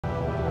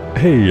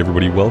Hey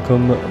everybody,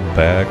 welcome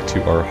back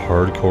to our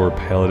hardcore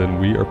Paladin.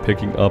 We are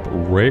picking up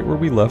right where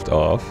we left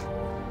off.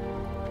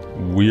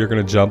 We are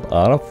going to jump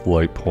on a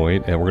flight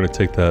point and we're going to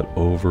take that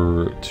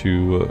over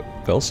to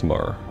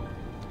Velsamar.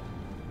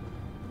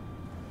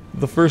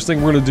 The first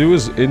thing we're going to do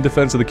is, in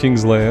defense of the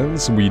King's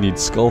lands, we need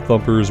Skull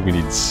Thumpers, we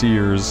need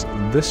Seers.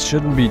 This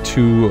shouldn't be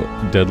too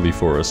deadly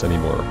for us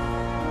anymore.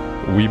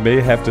 We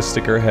may have to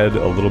stick our head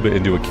a little bit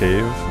into a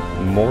cave,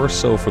 more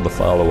so for the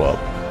follow-up.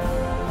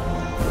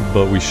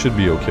 But we should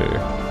be okay.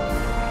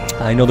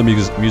 I know the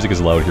music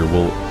is loud here.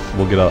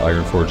 We'll get out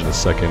Ironforge in a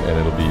second, and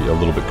it'll be a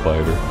little bit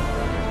quieter.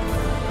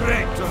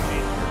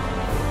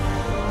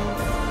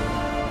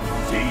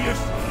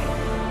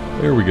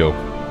 There we go.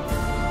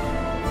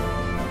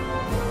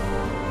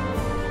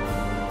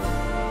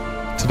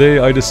 Today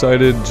I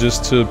decided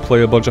just to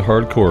play a bunch of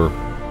hardcore.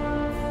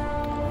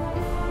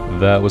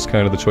 That was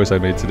kind of the choice I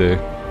made today.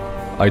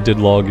 I did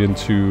log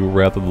into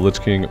Wrath of the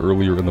Lich King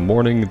earlier in the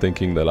morning,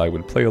 thinking that I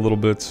would play a little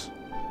bit.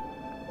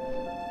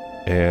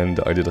 And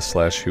I did a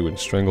 /who in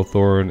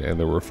Stranglethorn, and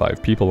there were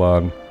 5 people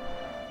on.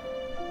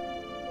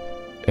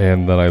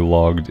 And then I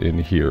logged in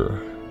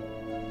here.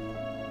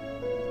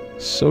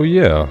 So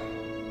yeah,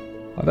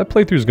 that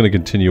playthrough is going to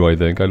continue. I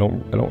think I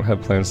don't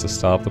have plans to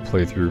stop the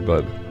playthrough,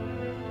 but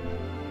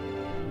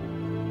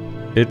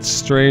it's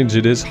strange.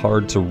 It is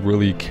hard to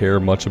really care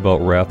much about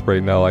Wrath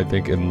right now. I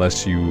think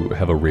unless you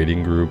have a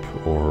raiding group,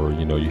 or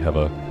you know, you have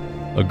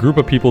a group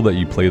of people that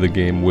you play the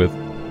game with.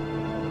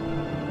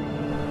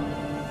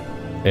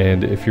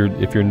 And if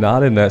you're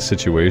not in that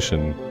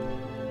situation,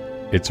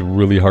 it's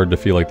really hard to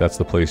feel like that's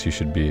the place you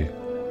should be.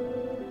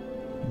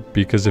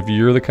 Because if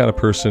you're the kind of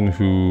person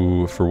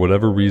who, for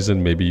whatever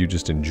reason, maybe you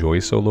just enjoy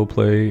solo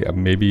play,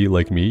 maybe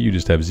like me, you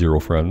just have 0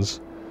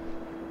 friends,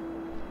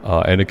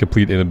 and a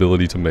complete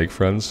inability to make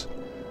friends.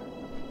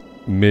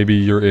 Maybe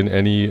you're in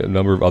any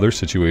number of other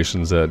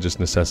situations that just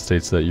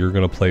necessitates that you're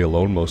going to play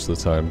alone most of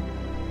the time.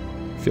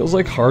 Feels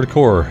like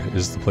hardcore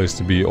is the place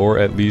to be, or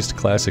at least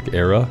classic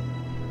era.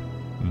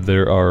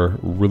 There are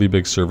really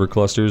big server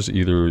clusters.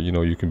 Either, you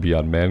know, you can be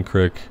on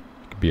Mankrik,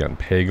 you can be on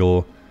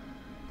Pagel,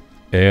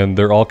 and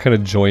they're all kind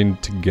of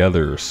joined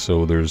together,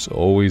 so there's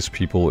always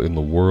people in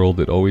the world.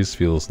 It always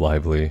feels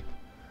lively.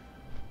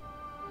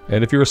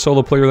 And if you're a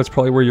solo player, that's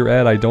probably where you're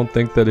at. I don't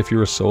think that if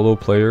you're a solo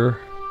player,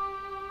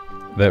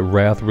 that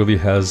Wrath really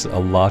has a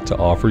lot to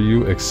offer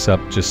you,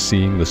 except just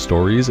seeing the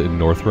stories in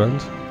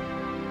Northrend.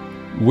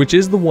 Which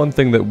is the one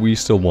thing that we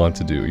still want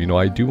to do. You know,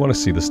 I do want to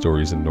see the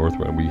stories in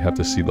Northrend. We have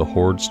to see the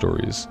Horde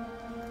stories.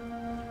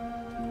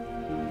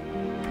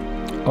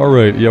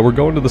 Alright, yeah, we're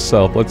going to the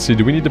south. Let's see,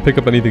 do we need to pick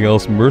up anything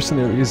else?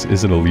 Mercenaries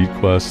is an elite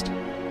quest,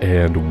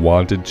 and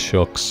Wanted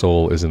Chuck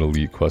Soul is an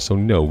elite quest. So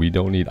no, we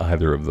don't need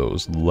either of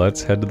those.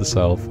 Let's head to the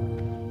south,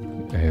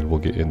 and we'll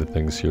get into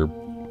things here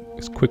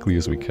as quickly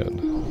as we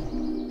can.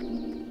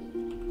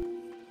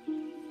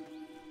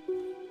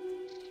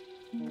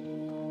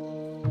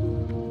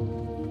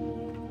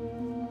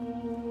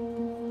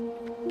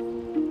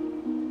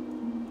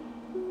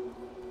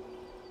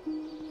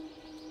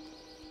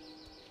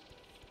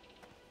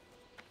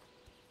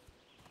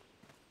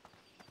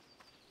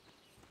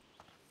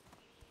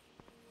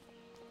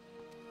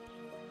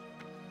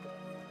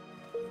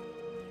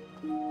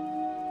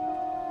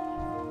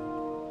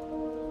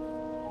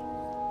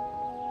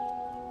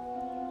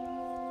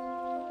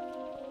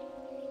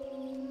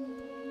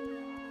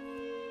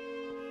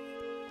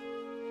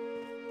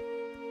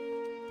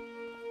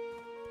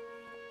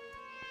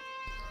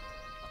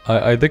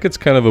 I think it's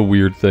kind of a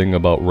weird thing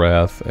about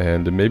Wrath,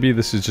 and maybe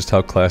this is just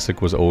how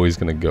Classic was always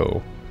going to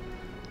go.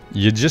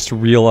 You just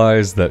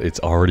realize that it's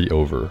already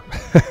over.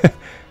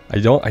 I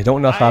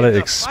don't know how to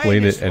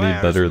explain it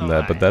any better than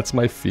that, but that's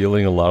my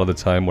feeling a lot of the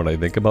time when I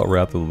think about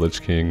Wrath of the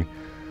Lich King.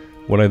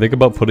 When I think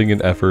about putting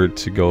in effort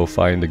to go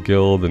find a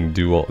guild and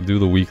do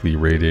the weekly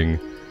raiding,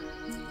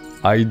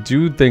 I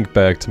do think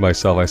back to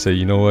myself. I say,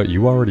 you know what,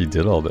 you already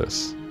did all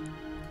this.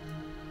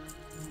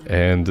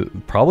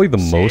 And probably the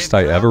most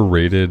I ever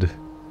raided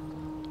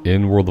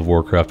in World of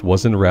Warcraft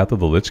was in Wrath of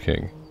the Lich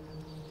King.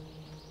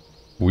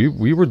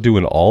 We were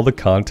doing all the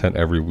content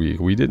every week.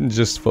 We didn't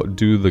just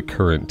do the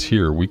current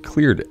tier. We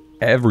cleared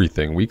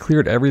everything. We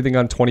cleared everything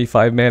on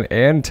 25-man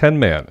and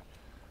 10-man.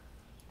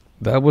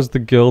 That was the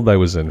guild I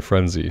was in,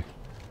 Frenzy.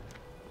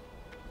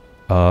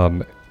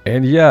 And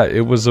yeah,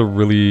 it was a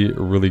really,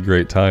 really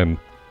great time.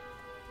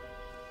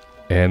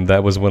 And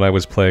that was when I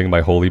was playing my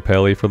Holy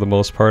Pally for the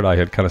most part. I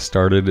had kind of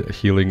started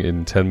healing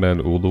in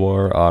 10-man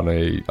Ulduar on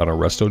a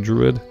Resto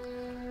Druid.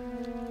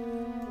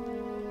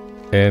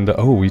 And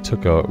oh, we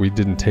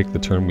didn't take the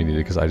turn we needed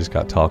because I just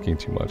got talking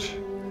too much.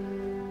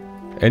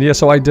 And yeah,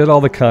 so I did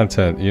all the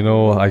content, you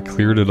know, I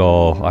cleared it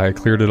all. I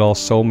cleared it all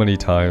so many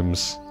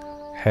times.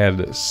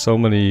 Had so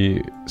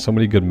many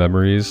good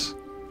memories.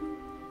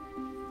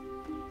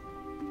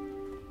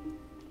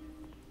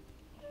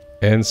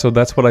 And so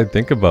that's what I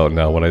think about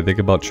now when I think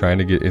about trying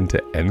to get into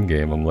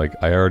endgame. I'm like,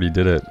 I already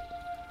did it.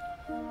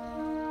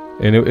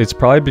 And it's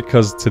probably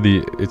because of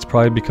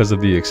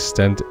the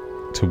extent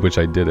to which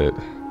I did it.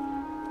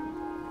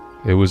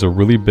 It was a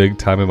really big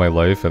time in my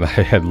life, and I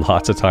had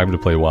lots of time to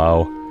play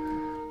WoW.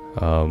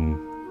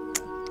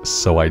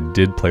 So I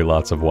did play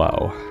lots of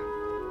WoW.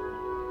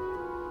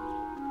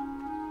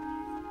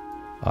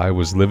 I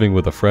was living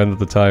with a friend at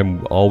the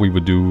time. All we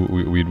would do,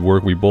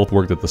 we both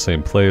worked at the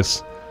same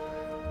place.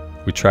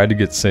 We tried to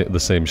get the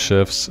same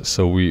shifts,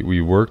 so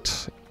we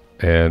worked,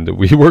 and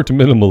we worked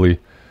minimally.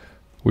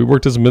 We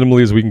worked as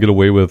minimally as we can get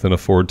away with and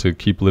afford to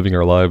keep living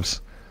our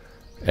lives.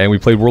 And we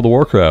played World of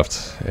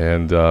Warcraft,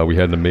 and we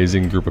had an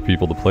amazing group of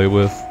people to play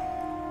with.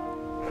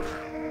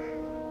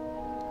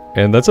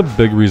 And that's a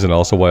big reason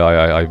also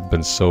why I've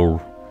been so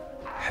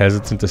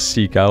hesitant to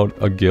seek out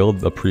a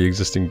guild, a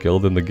pre-existing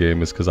guild in the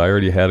game, is because I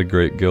already had a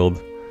great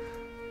guild.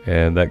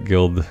 And that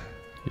guild,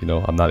 you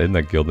know, I'm not in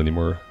that guild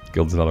anymore. The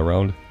guild's not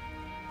around.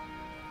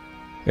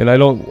 And I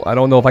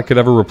don't know if I could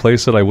ever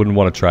replace it. I wouldn't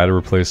want to try to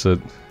replace it.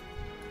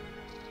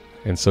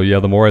 And so yeah,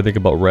 the more I think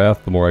about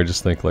Wrath, the more I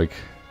just think like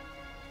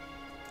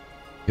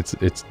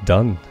it's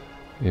done.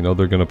 You know,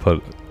 they're gonna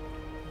put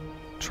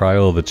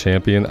Trial of the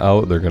Champion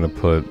out, they're gonna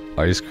put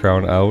Ice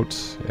Crown out,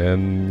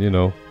 and you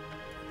know,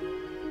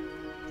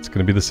 it's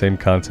gonna be the same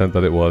content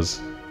that it was.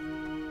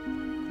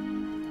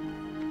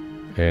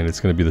 And it's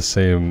gonna be the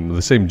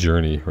same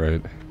journey,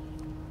 right?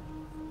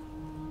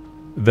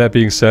 That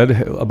being said,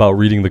 about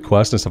reading the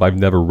quest and stuff, I've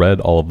never read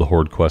all of the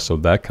Horde quests, so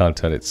that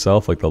content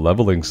itself, like the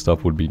leveling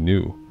stuff, would be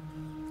new.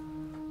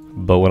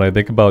 But when I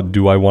think about,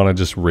 do I want to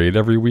just raid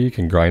every week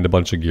and grind a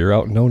bunch of gear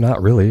out? No,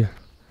 not really.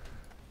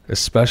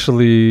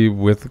 Especially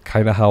with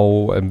kind of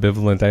how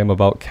ambivalent I am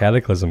about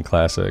Cataclysm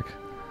Classic.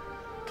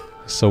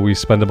 So we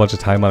spend a bunch of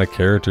time on a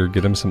character,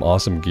 get him some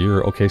awesome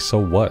gear, okay, so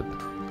what?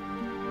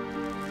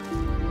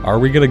 Are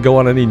we going to go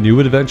on any new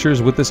adventures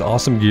with this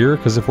awesome gear?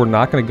 Because if we're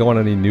not going to go on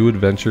any new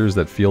adventures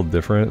that feel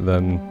different,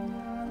 then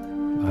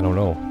I don't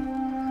know.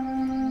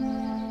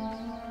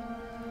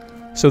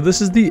 So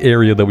this is the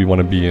area that we want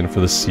to be in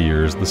for the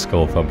Seers, the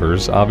Skull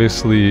Thumpers.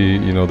 Obviously,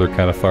 you know, they're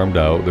kind of farmed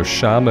out. They're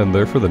Shaman,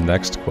 they're for the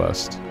next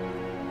quest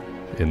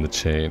in the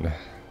chain.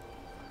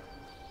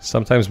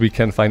 Sometimes we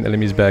can find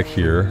enemies back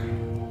here.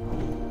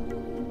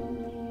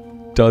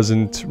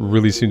 Doesn't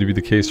really seem to be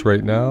the case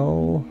right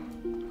now.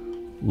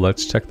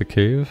 Let's check the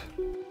cave.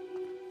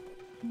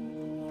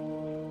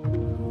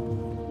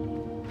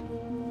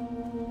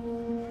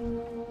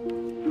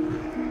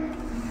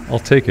 I'll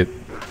take it.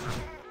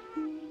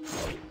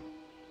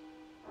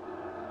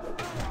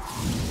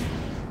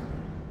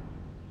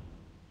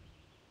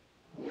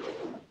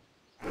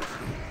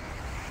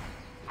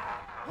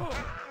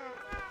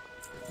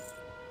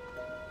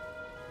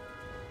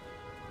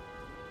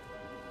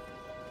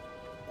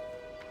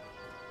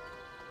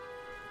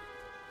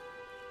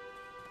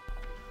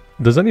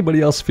 Does anybody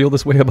else feel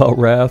this way about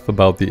Wrath?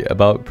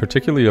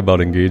 Particularly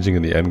about engaging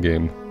in the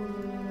endgame?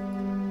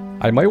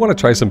 I might want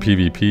to try some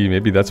PvP.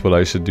 Maybe that's what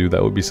I should do.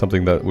 That would be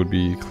something that would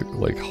be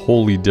like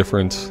wholly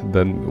different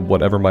than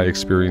whatever my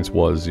experience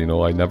was. You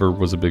know, I never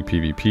was a big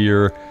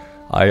PvPer.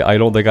 I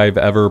don't think I've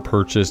ever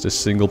purchased a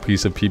single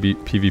piece of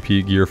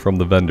PvP gear from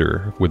the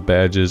vendor with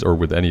badges or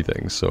with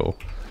anything. So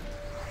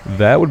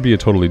that would be a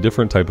totally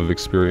different type of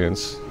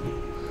experience.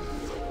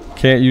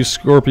 Can't use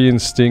Scorpion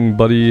Sting,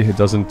 buddy. It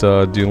doesn't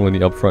deal any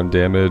upfront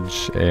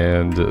damage,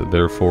 and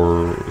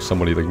therefore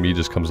somebody like me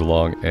just comes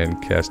along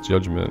and casts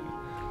Judgment.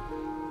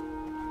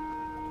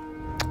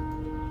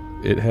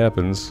 It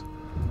happens.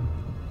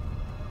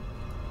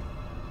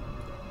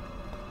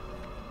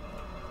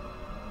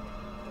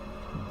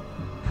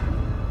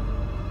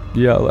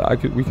 Yeah,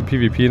 we could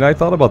PvP, and I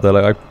thought about that.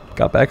 I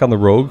got back on the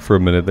Rogue for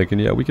a minute, thinking,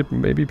 yeah, we could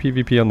maybe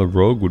PvP on the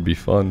Rogue would be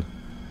fun.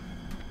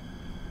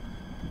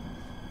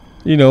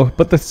 You know,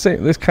 but it's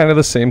kind of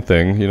the same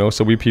thing, you know,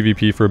 so we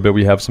PvP for a bit,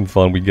 we have some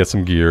fun, we get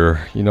some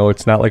gear. You know,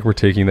 it's not like we're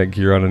taking that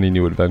gear on any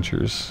new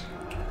adventures.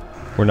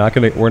 We're not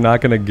gonna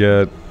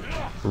get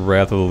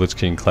Wrath of the Lich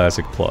King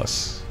Classic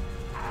Plus.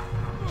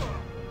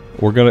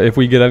 If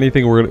we get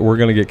anything, we're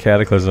gonna get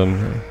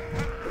Cataclysm.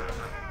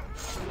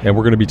 And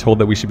we're gonna be told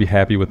that we should be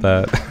happy with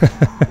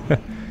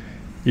that.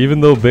 Even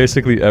though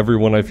basically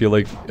everyone, I feel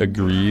like,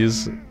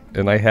 agrees.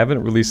 And I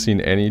haven't really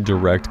seen any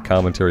direct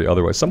commentary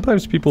otherwise.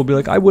 Sometimes people will be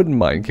like, I wouldn't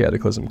mind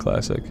Cataclysm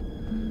Classic.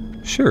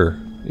 Sure.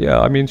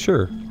 Yeah, I mean,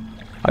 sure.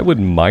 I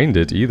wouldn't mind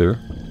it either.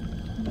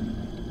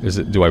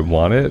 Do I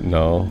want it?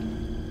 No.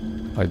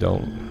 I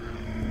don't.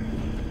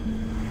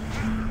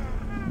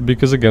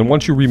 Because again,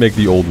 once you remake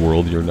the old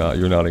world, you're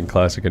not in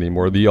Classic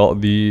anymore.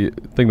 The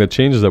thing that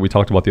changes that we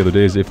talked about the other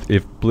day is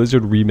if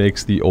Blizzard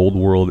remakes the old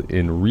world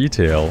in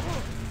retail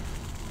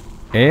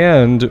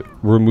and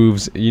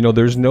removes, you know,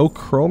 there's no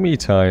Chromie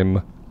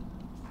time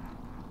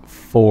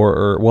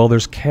well,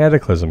 there's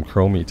Cataclysm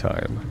Chromie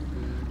time.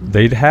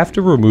 They'd have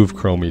to remove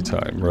Chromie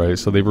time, right?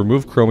 So they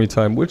remove Chromie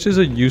time, which is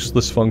a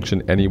useless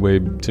function anyway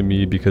to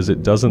me, because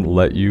it doesn't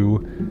let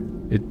you...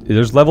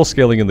 there's level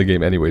scaling in the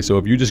game anyway, so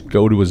if you just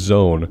go to a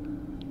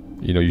zone,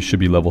 you know, you should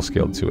be level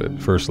scaled to it,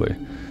 firstly.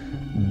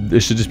 It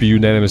should just be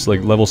unanimous,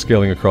 like, level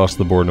scaling across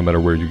the board no matter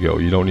where you go.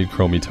 You don't need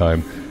Chromie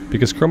time.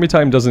 Because Chromie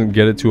Time doesn't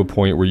get it to a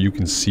point where you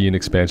can see an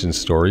expansion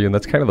story, and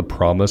that's kind of the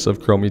promise of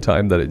Chromie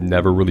Time that it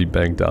never really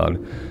banked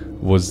on,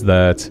 was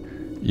that,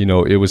 you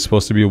know, it was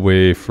supposed to be a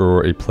way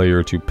for a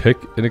player to pick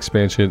an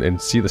expansion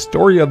and see the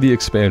story of the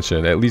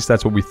expansion. At least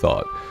that's what we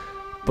thought.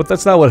 But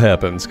that's not what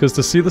happens, because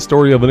to see the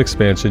story of an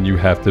expansion, you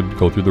have to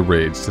go through the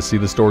raids. To see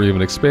the story of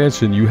an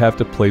expansion, you have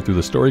to play through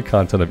the story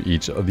content of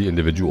each of the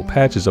individual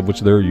patches, of which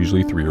there are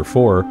usually 3 or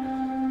 4.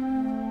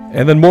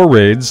 And then more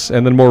raids,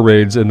 and then more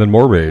raids, and then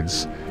more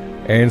raids.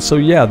 And so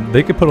yeah,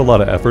 they could put a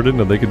lot of effort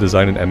in, and they could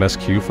design an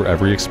MSQ for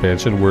every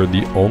expansion where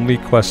the only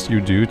quests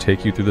you do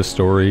take you through the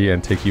story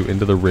and take you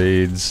into the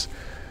raids.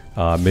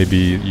 Maybe,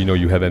 you know,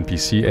 you have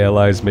NPC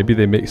allies. Maybe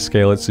they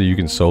scale it so you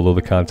can solo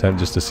the content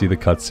just to see the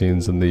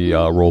cutscenes and the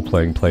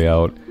role-playing play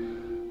out.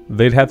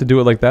 They'd have to do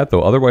it like that,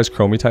 though. Otherwise,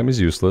 Chromie Time is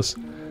useless.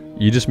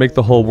 You just make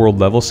the whole world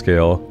level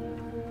scale.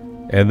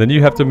 And then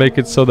you have to make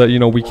it so that, you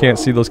know, we can't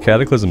see those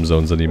Cataclysm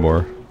zones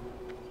anymore.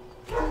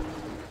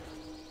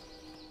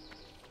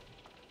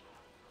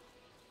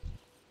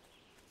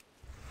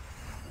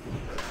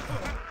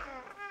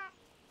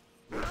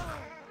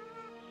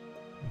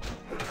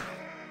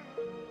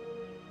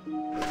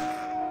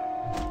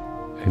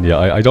 And yeah,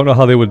 I don't know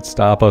how they would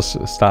stop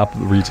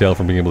retail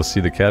from being able to see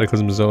the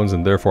Cataclysm zones,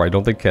 and therefore I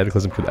don't think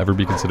Cataclysm could ever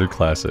be considered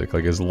classic.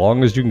 Like, as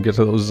long as you can get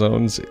to those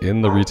zones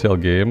in the retail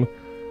game,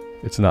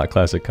 it's not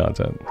classic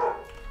content.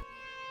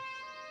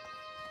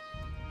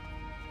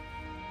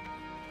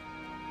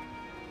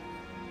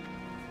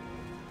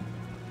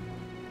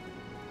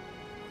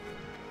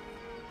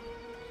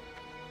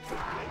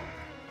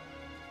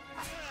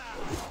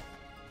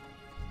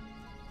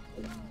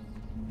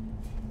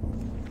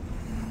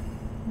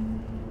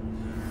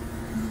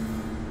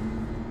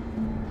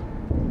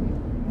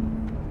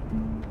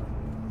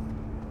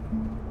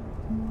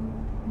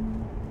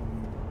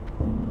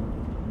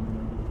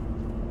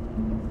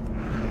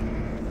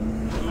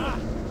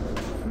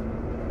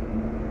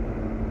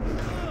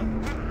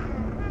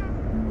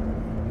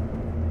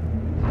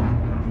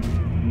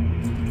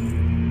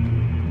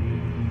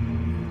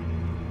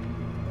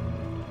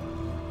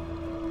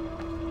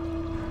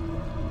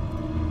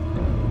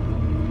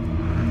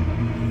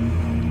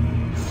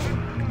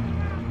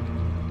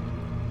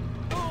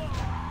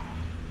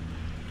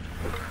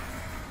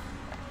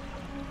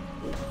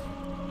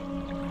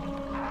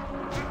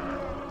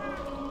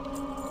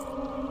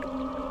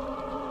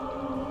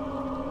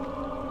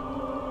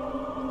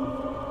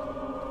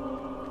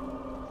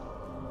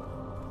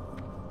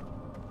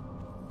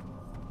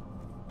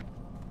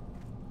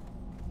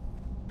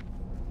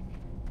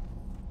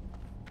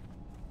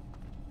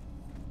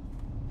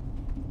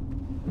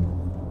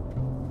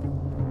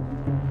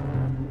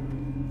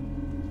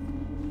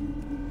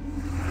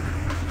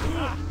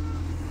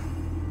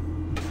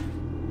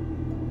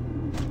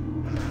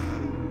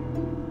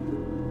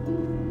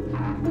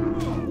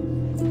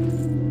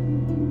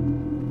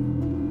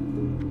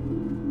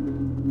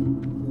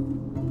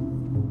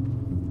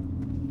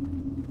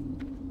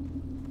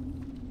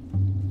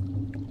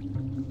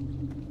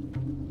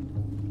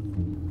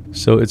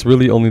 So it's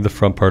really only the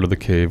front part of the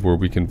cave where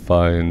we can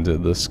find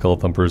the Skull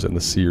Thumpers and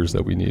the Seers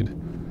that we need.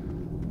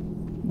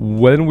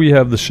 When we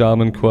have the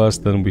Shaman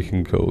quest, then we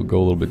can go a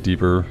little bit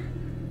deeper.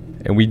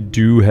 And we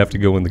do have to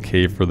go in the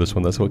cave for this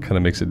one. That's what kind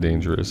of makes it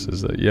dangerous,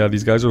 is that, yeah,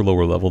 these guys are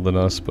lower level than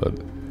us, but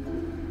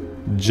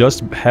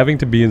just having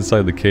to be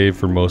inside the cave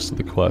for most of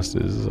the quest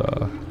is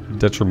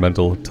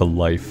detrimental to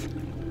life.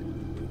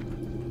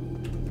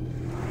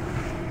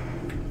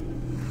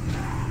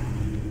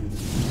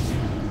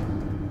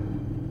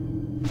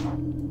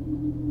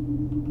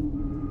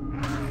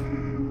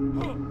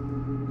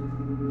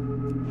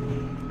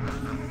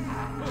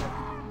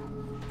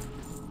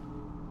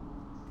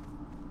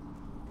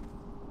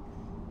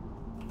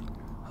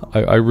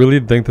 I really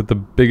think that the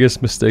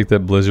biggest mistake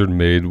that Blizzard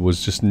made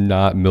was just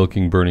not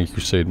milking Burning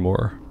Crusade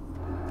more.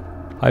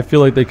 I feel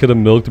like they could have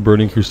milked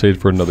Burning Crusade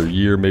for another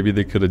year. Maybe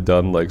they could have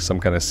done like some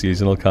kind of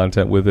seasonal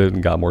content with it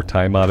and got more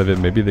time out of it.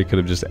 Maybe they could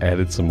have just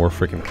added some more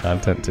freaking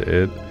content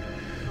to it.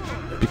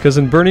 Because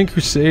in Burning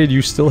Crusade,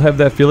 you still have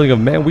that feeling of,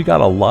 man, we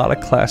got a lot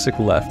of classic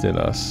left in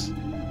us.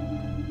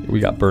 We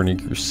got Burning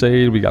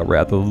Crusade, we got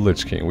Wrath of the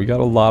Lich King. We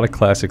got a lot of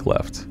classic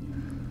left.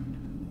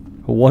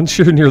 Once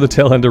you're near the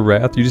tail end of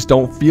Wrath, you just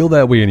don't feel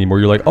that way anymore.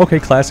 You're like, okay,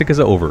 classic is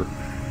over.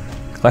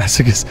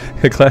 Classic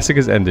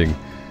is ending.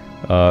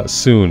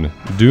 Soon.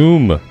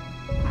 Doom.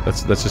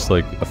 That's just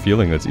like a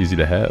feeling that's easy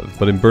to have.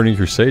 But in Burning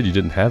Crusade, you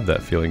didn't have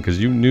that feeling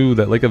because you knew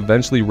that like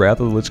eventually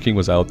Wrath of the Lich King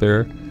was out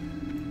there.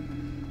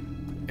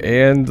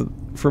 And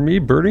for me,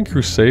 Burning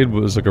Crusade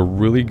was like a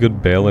really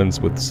good balance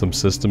with some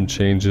system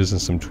changes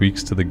and some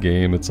tweaks to the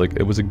game. It's like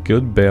it was a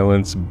good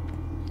balance,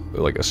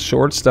 like a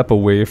short step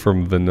away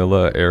from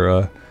vanilla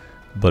era,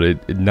 but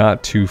it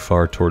not too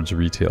far towards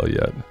retail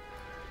yet.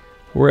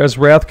 Whereas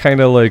Wrath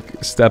kind of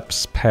like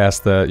steps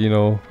past that, you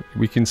know,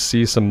 we can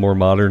see some more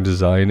modern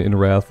design in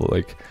Wrath,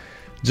 like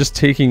just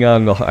taking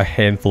on a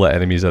handful of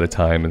enemies at a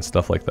time and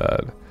stuff like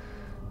that.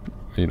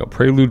 You know,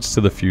 preludes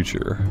to the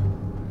future.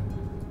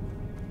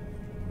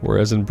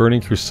 Whereas in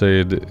Burning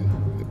Crusade,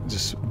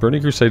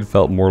 Burning Crusade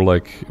felt more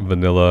like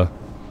vanilla.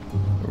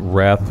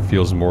 Wrath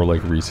feels more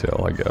like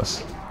retail, I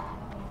guess.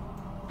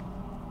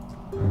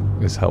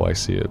 Is how I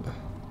see it.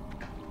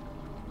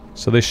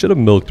 So they should have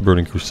milked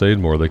Burning Crusade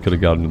more. They could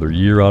have got another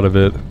year out of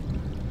it.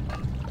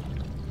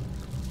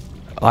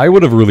 I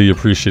would have really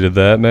appreciated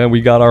that, man. We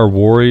got our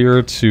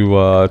warrior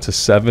to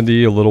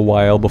 70 a little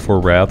while before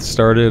Wrath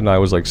started, and I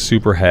was like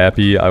super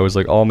happy. I was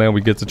like, oh man,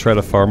 we get to try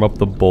to farm up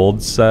the bold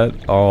set.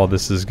 Oh,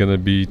 this is gonna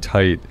be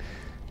tight.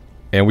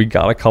 And we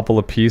got a couple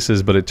of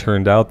pieces, but it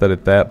turned out that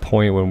at that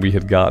point when we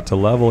had got to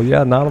level,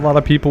 yeah, not a lot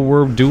of people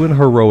were doing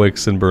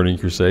heroics in Burning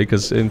Crusade,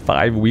 because in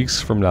 5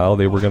 weeks from now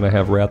they were gonna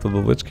have Wrath of the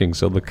Lich King,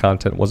 so the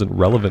content wasn't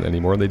relevant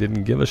anymore. They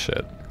didn't give a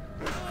shit.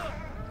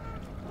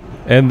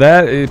 And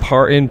that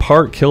in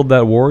part killed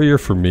that warrior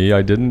for me.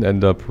 I didn't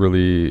end up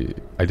really...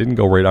 I didn't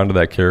go right onto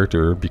that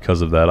character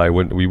because of that.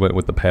 We went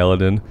with the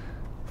Paladin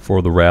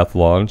for the Wrath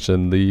launch,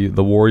 and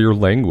the warrior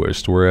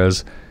languished.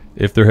 Whereas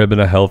if there had been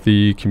a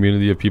healthy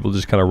community of people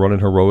just kind of running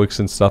heroics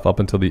and stuff up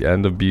until the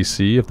end of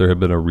BC, if there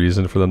had been a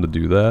reason for them to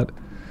do that,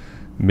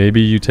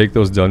 maybe you take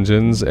those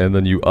dungeons and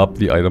then you up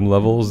the item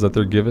levels that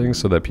they're giving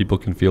so that people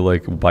can feel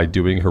like by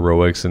doing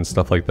heroics and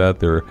stuff like that,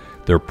 they're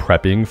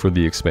prepping for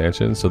the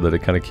expansion, so that it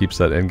kind of keeps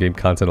that endgame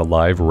content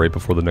alive right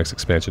before the next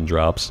expansion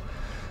drops.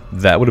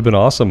 That would have been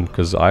awesome,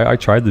 because I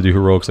tried to do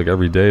heroics like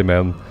every day,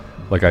 man,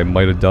 like I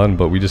might have done,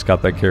 but we just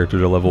got that character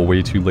to level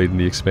way too late in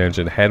the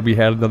expansion. Had we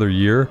had another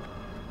year,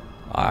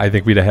 I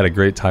think we'd have had a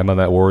great time on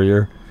that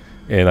warrior.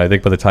 And I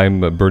think by the time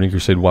Burning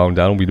Crusade wound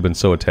down, we'd have been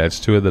so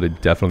attached to it that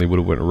it definitely would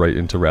have went right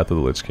into Wrath of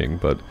the Lich King.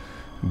 But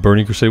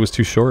Burning Crusade was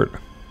too short.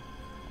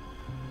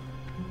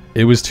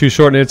 It was too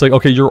short, and it's like,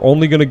 okay, you're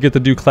only going to get to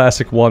do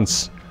Classic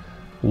once.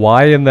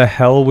 Why in the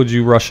hell would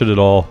you rush it at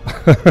all?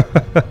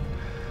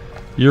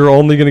 You're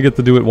only going to get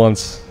to do it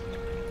once.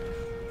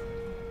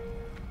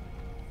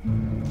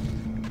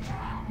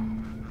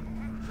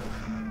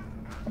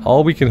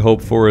 All we can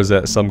hope for is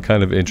that some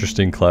kind of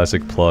interesting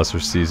Classic Plus or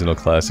Seasonal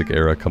Classic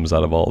era comes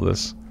out of all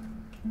this.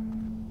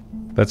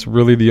 That's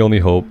really the only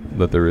hope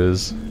that there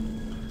is.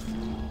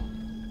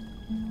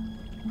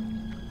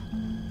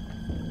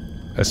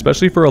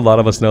 Especially for a lot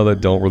of us now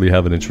that don't really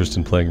have an interest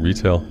in playing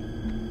retail.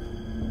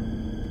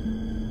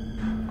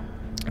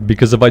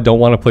 Because if I don't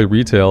want to play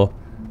retail,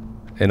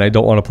 and I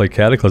don't want to play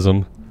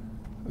Cataclysm,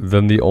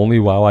 then the only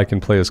WoW I can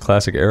play is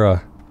Classic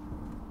Era.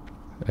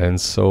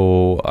 And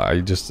so I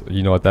just,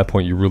 you know, at that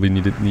point you really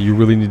need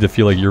to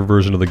feel like your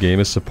version of the game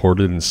is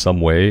supported in some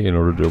way in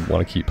order to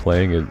want to keep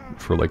playing it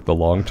for like the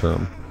long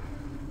term.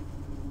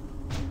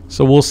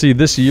 So we'll see.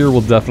 This year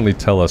will definitely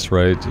tell us,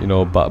 right? You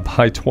know,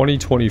 by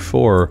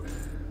 2024,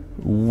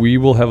 we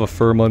will have a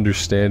firm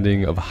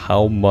understanding of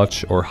how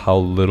much or how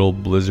little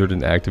Blizzard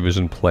and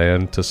Activision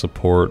plan to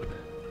support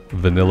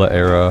Vanilla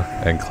Era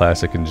and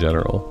Classic in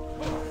general.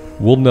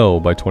 We'll know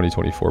by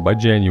 2024. By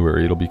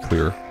January, it'll be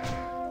clear.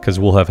 Because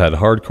we'll have had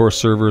hardcore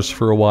servers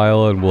for a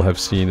while, and we'll have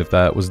seen if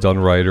that was done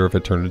right or if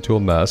it turned into a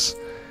mess.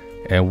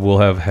 And we'll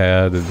have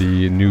had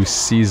the new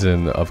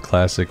season of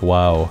Classic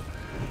WoW,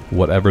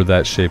 whatever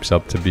that shapes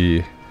up to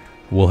be.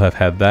 We'll have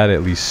had that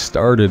at least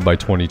started by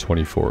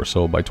 2024.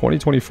 So by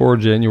 2024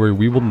 January,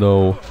 we will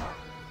know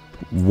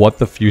what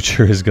the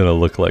future is going to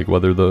look like,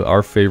 whether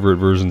our favorite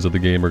versions of the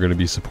game are going to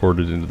be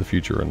supported into the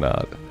future or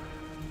not.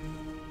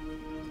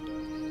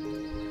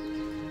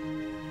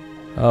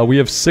 We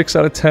have 6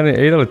 out of 10 and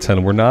 8 out of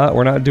 10. We're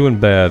not doing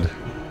bad.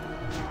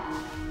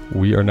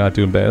 We are not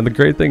doing bad. And the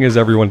great thing is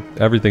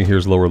everything here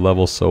is lower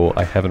level, so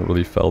I haven't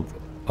really felt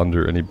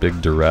under any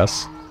big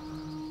duress.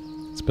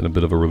 It's been a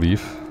bit of a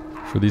relief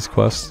for these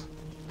quests,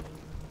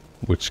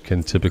 which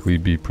can typically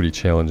be pretty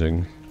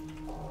challenging.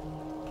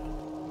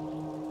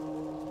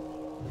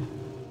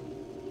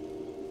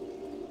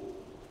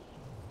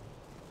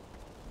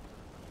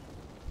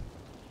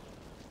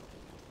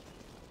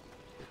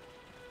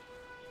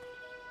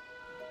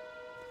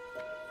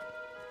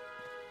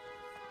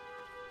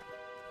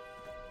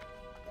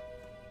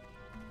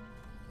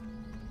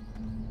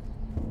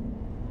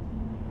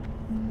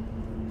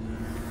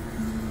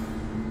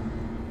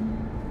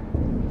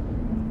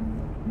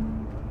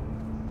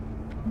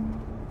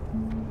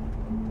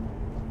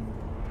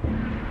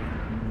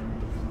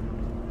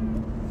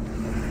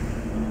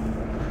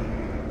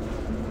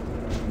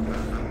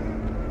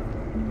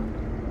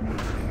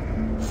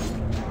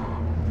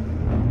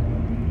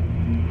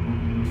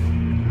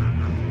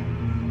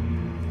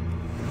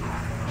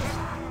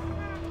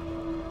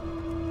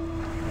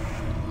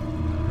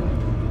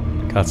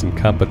 Got some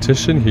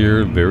competition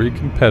here, very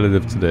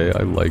competitive today,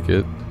 I like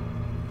it.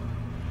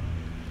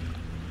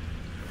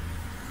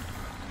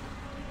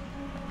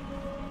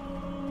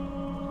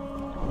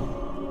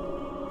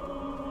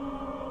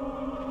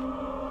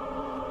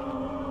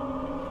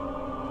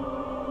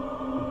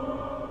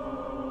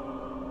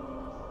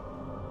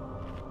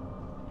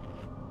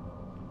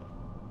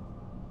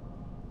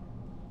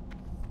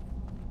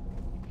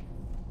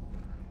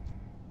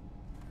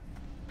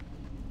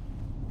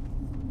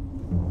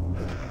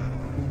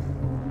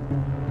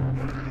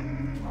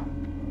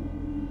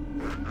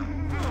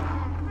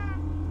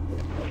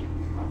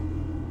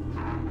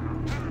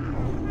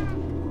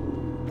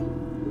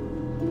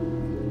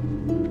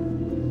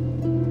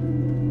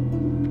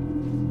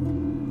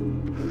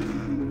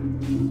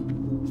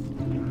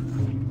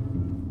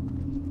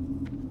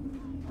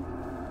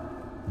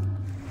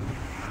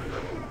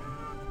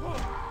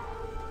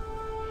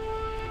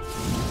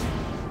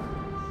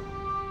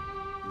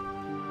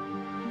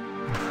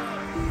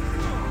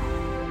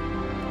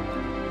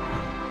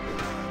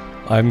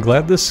 I'm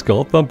glad this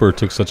Skull Thumper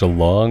took such a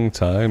long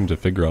time to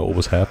figure out what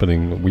was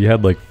happening. We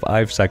had like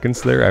 5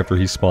 seconds there after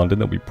he spawned in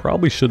that we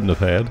probably shouldn't have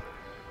had.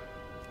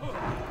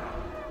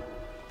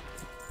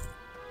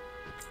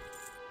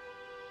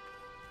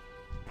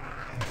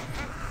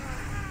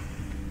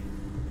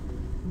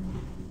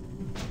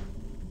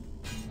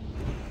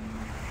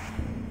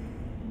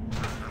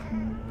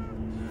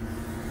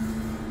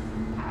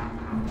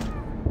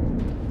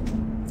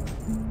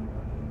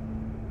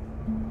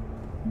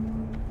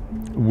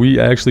 We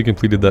actually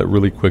completed that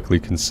really quickly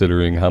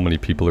considering how many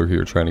people are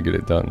here trying to get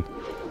it done.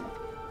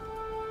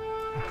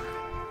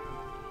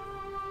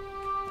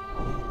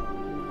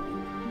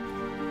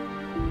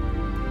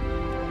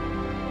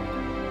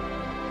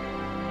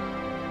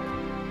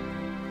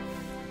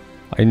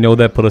 I know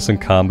that put us in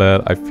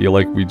combat. I feel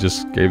like we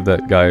just gave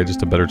that guy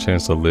just a better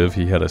chance to live.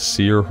 He had a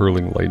seer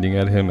hurling lightning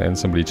at him and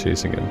somebody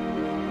chasing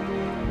him.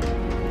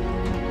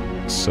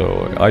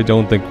 So I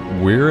don't think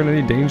we're in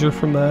any danger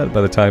from that.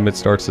 By the time it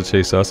starts to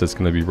chase us, it's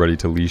going to be ready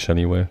to leash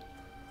anyway.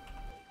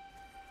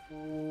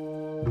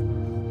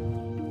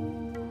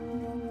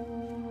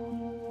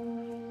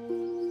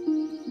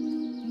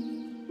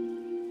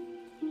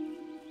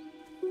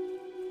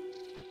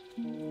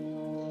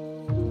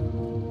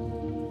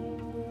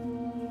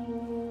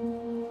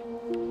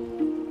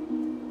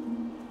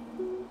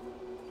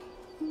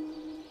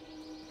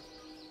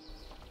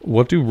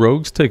 What do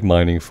rogues take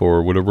mining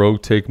for? Would a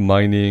rogue take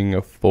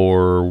mining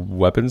for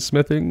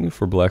weaponsmithing,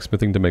 for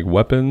blacksmithing to make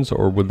weapons,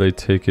 or would they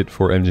take it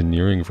for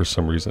engineering for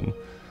some reason?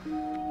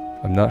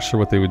 I'm not sure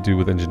what they would do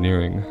with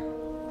engineering.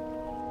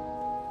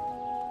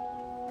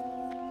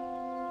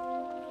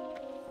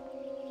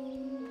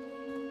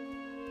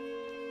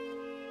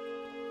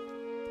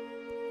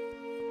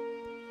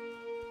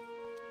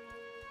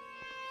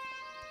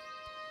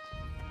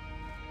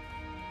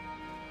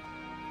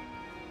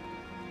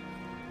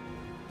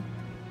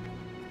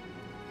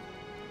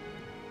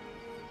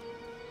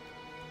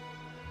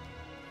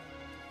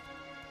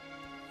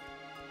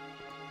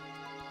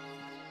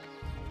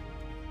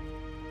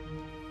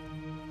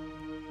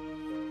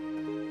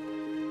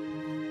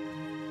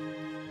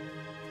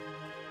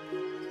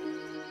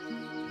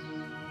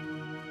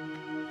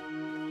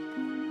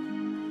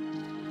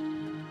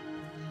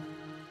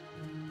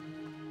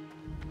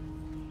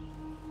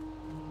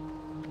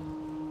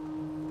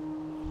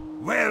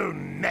 Well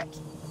met.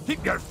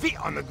 Keep your feet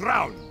on the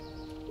ground.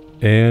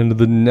 And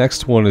the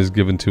next one is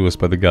given to us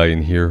by the guy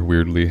in here,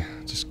 weirdly.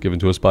 Just given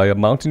to us by a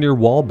Mountaineer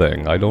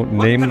Wallbang. I don't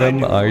name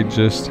them, I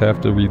just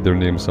have to read their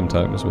names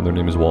sometimes when their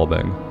name is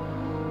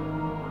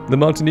Wallbang. The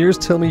Mountaineers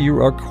tell me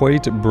you are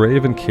quite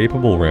brave and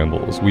capable,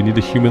 Rambles. We need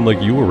a human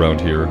like you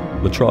around here.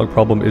 The Trog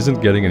problem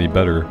isn't getting any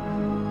better.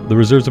 The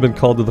reserves have been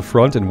called to the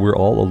front and we're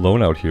all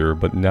alone out here,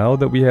 but now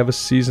that we have a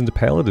seasoned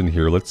Paladin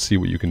here, let's see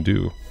what you can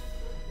do.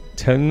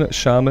 10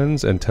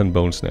 shamans and 10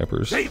 bone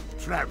snappers. Safe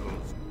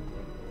travels.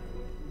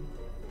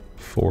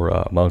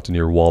 For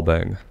Mountaineer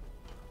Wallbang.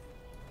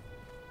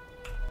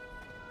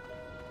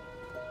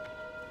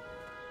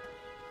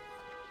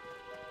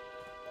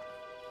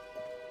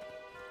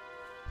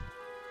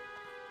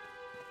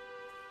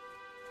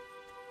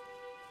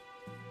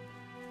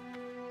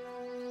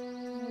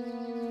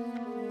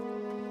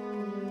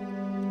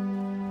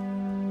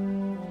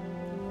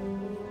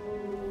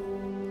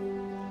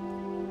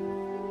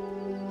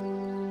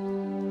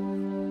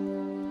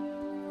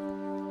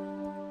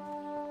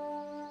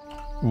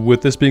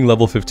 With this being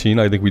level 15,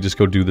 I think we just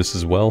go do this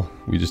as well.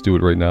 We just do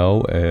it right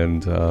now,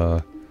 and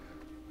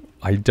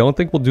I don't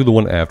think we'll do the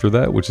one after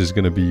that, which is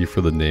going to be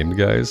for the named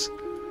guys.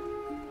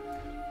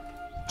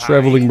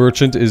 Traveling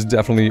Merchant is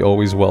definitely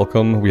always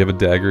welcome. We have a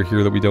dagger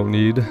here that we don't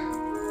need.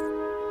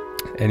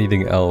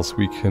 Anything else,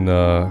 we can,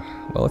 well,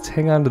 let's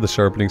hang on to the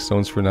sharpening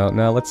stones for now.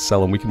 Now, let's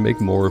sell them. We can make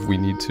more if we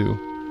need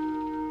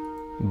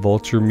to.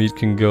 Vulture meat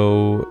can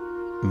go.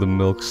 The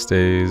milk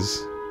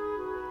stays.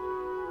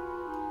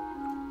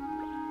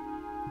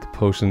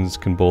 Potions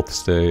can both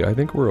stay. I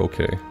think we're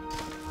okay.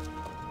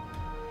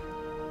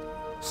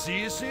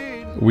 See you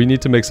soon. We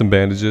need to make some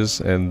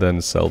bandages and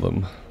then sell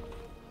them.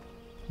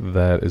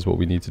 That is what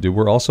we need to do.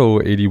 We're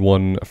also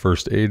 81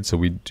 first aid, so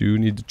we do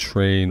need to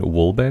train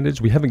wool bandage.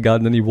 We haven't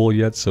gotten any wool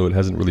yet, so it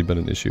hasn't really been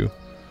an issue.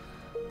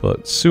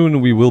 But soon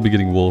we will be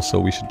getting wool,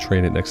 so we should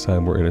train it next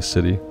time we're in a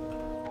city.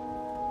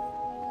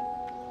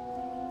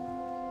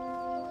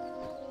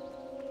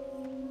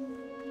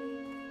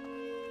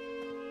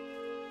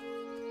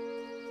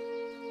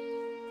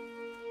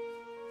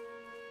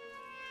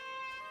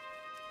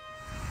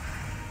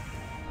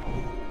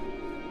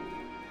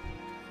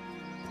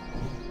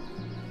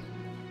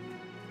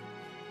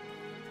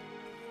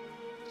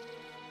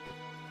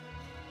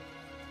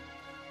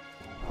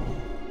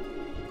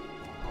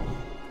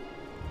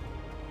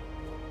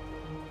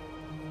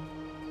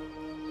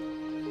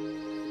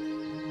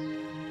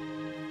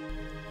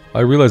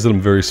 I realize that I'm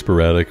very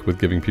sporadic with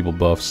giving people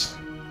buffs.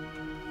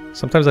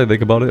 Sometimes I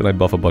think about it and I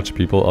buff a bunch of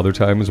people. Other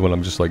times when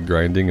I'm just like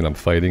grinding and I'm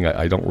fighting,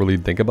 I don't really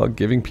think about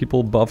giving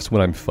people buffs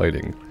when I'm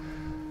fighting.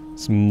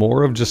 It's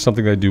more of just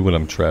something I do when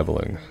I'm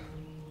traveling.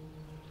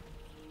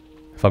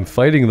 If I'm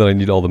fighting, then I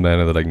need all the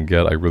mana that I can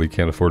get. I really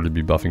can't afford to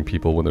be buffing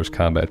people when there's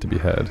combat to be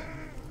had.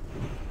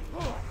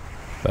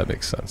 That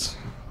makes sense.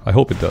 I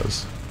hope it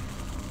does.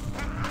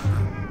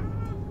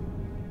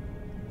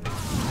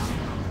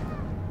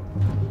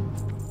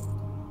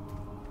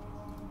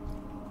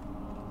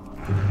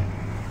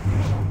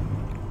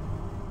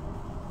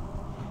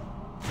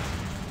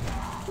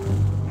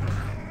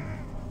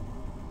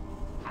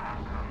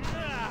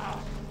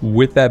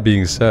 With that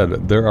being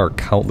said, there are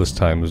countless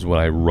times when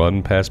I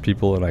run past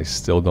people and I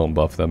still don't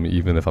buff them,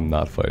 even if I'm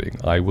not fighting.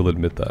 I will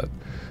admit that.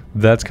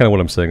 That's kind of what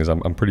I'm saying, is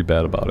I'm pretty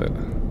bad about it.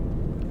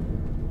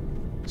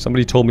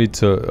 Somebody told me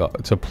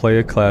to play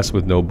a class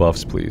with no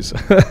buffs, please.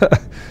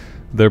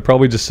 They're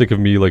probably just sick of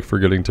me like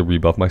forgetting to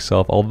rebuff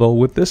myself. Although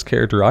with this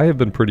character, I have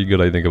been pretty good,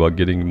 I think, about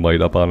getting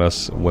might up on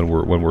us when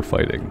we're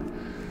fighting.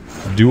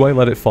 Do I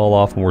let it fall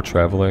off when we're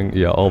traveling?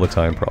 Yeah, all the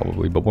time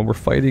probably. But when we're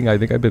fighting, I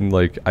think I've been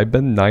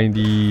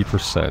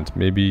 90%,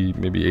 maybe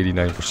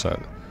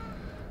 89%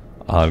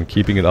 on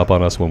keeping it up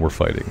on us when we're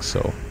fighting.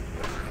 So,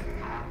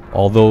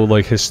 although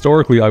like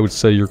historically, I would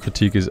say your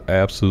critique is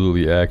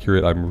absolutely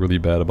accurate. I'm really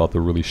bad about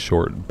the really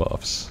short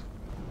buffs.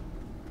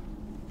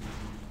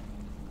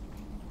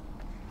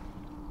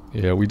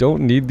 Yeah, we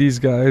don't need these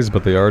guys,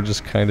 but they are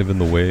just kind of in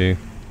the way.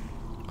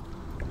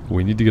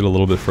 We need to get a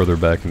little bit further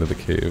back into the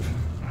cave.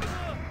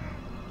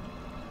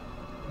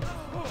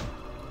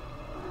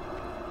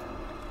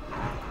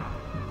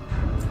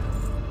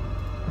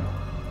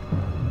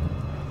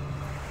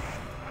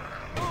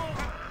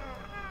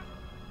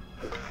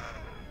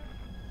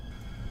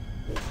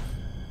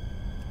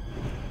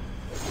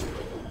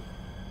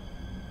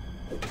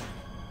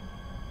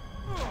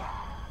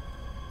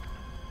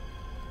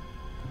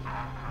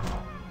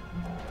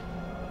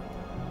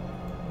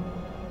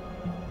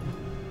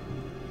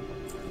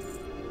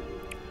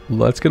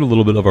 Let's get a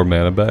little bit of our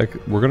mana back.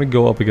 We're going to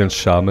go up against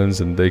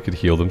shamans and they could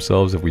heal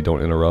themselves if we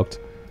don't interrupt.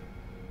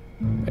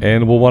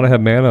 And we'll want to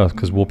have mana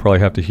because we'll probably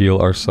have to heal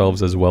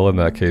ourselves as well in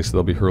that case.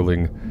 They'll be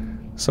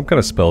hurling some kind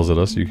of spells at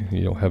us. You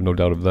know, have no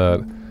doubt of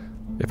that.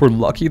 If we're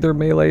lucky, they're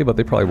melee, but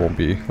they probably won't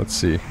be. Let's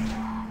see.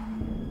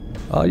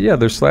 Yeah,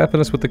 they're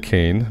slapping us with the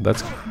cane.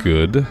 That's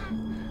good.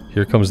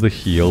 Here comes the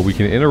heal. We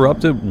can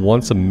interrupt it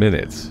once a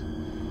minute.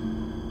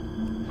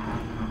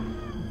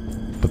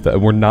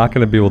 But we're not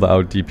going to be able to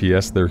out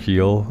DPS their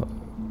heal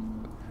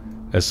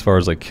as far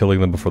as like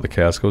killing them before the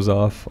cast goes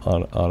off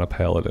on a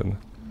Paladin.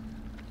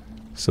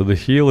 So the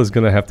heal is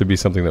going to have to be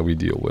something that we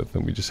deal with,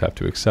 and we just have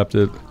to accept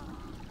it.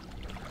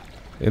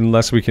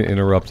 Unless we can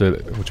interrupt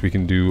it, which we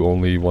can do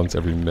only once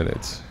every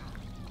minute.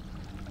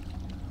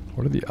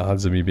 What are the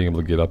odds of me being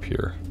able to get up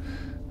here?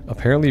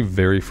 Apparently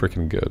very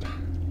freaking good.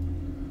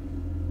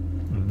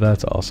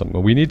 That's awesome.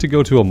 Well, we need to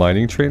go to a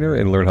mining trainer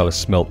and learn how to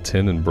smelt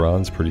tin and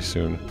bronze pretty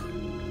soon.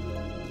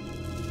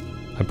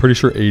 I'm pretty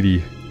sure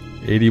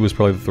 80 was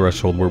probably the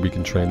threshold where we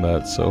can train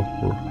that, so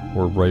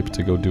we're ripe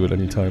to go do it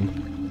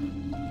anytime.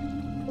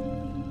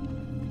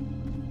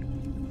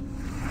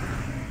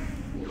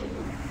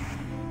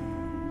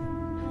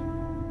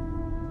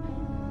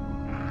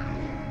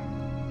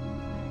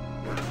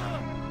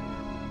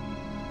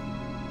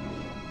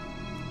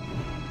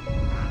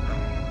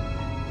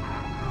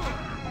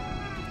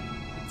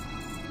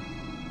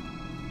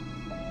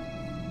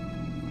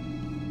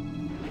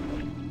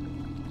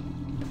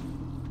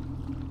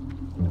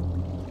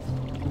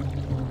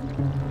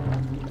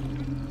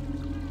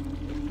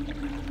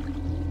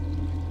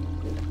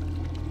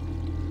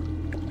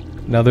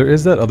 Now there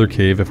is that other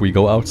cave. If we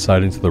go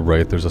outside into the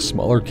right, there's a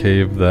smaller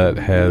cave that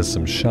has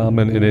some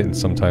shaman in it and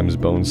sometimes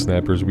bone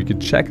snappers. We could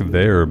check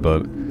there,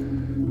 but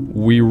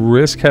we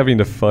risk having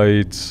to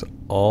fight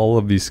all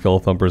of these skull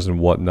thumpers and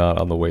whatnot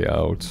on the way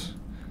out.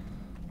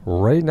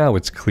 Right now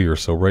it's clear,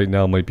 so right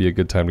now might be a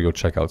good time to go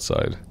check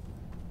outside.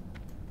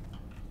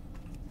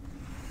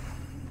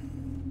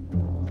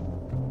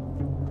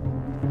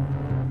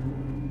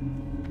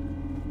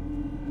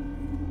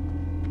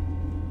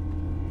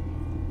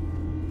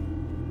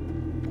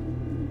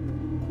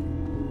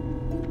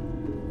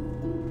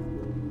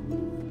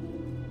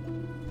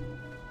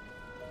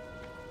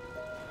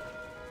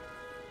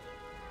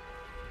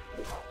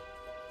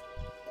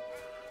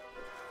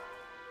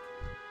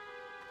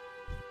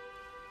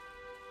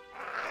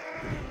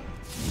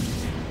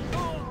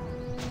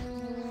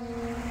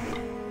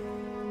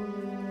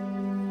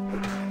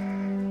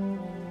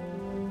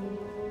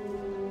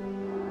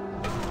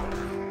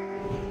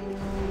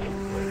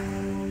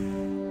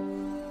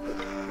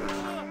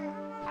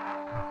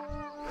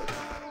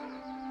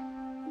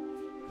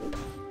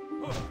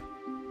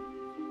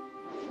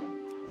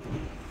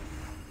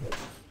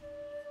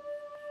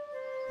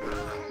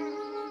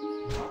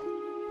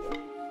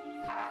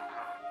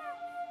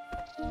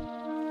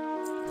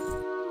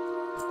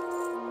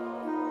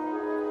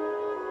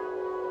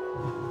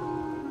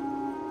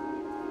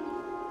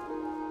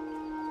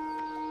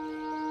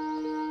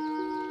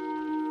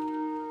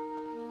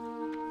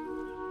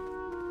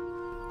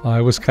 I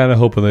was kind of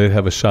hoping they'd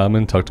have a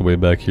shaman tucked away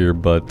back here,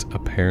 but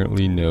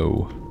apparently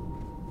no.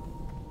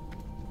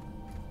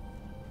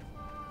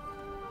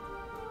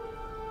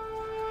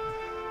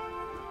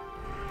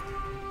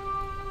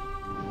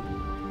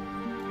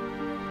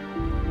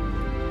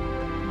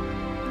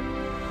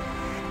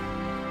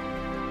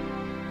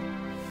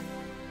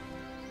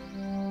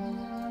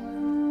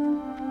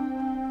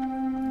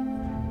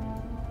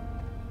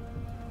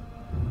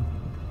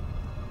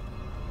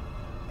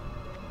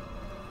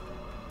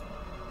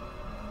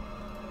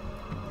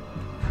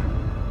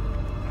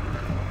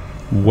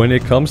 When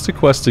it comes to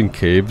questing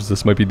caves,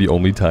 this might be the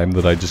only time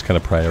that I just kind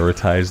of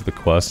prioritize the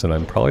quest, and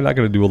I'm probably not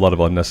going to do a lot of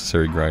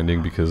unnecessary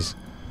grinding because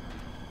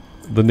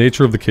the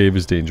nature of the cave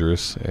is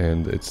dangerous,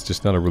 and it's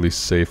just not a really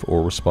safe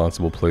or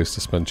responsible place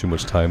to spend too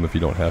much time if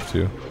you don't have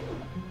to.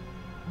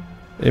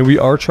 And we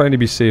are trying to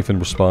be safe and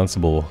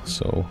responsible,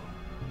 so...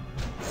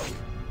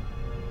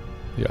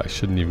 yeah, I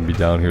shouldn't even be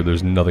down here.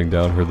 There's nothing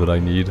down here that I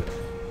need.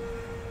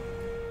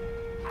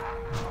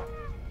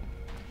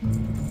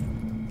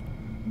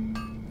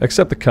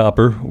 Except the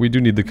copper. We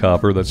do need the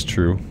copper, that's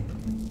true.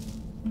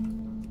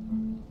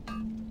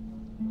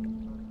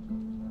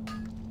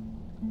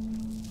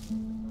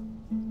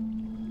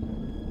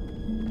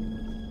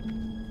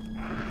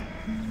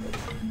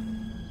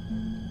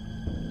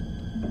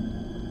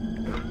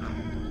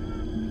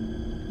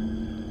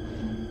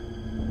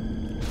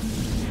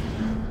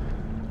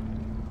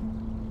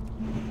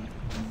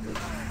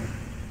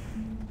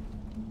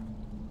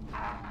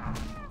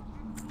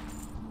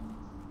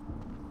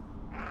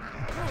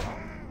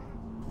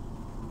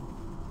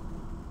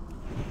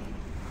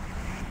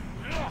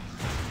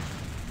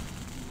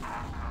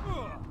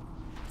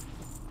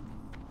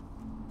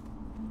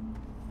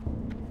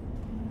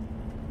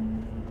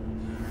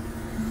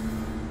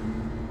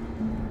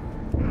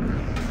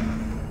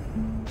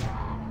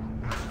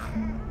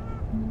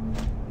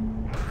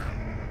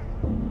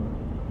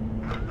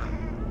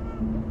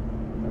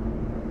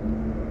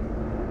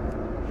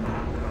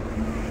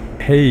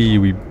 Hey,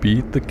 we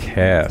beat the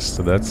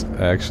cast. That's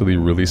actually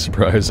really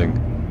surprising.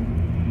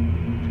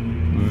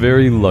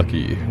 Very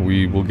lucky.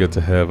 We will get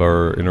to have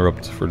our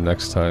interrupt for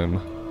next time.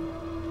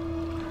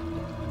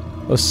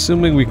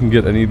 Assuming we can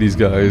get any of these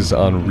guys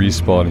on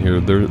respawn here.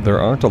 There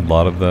aren't a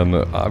lot of them.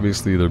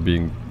 Obviously, they're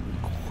being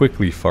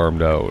quickly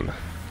farmed out.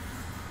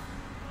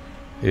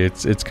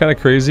 It's kind of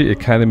crazy.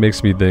 It kind of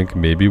makes me think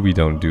maybe we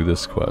don't do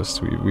this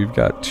quest. We've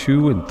got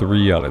 2 and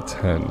 3 out of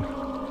 10.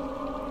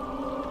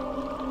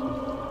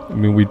 I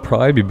mean, we'd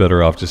probably be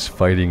better off just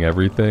fighting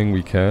everything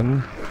we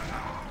can.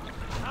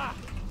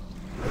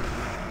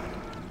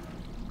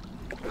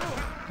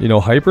 You know,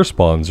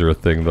 hyperspawns are a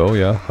thing though,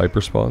 yeah,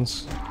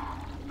 hyperspawns.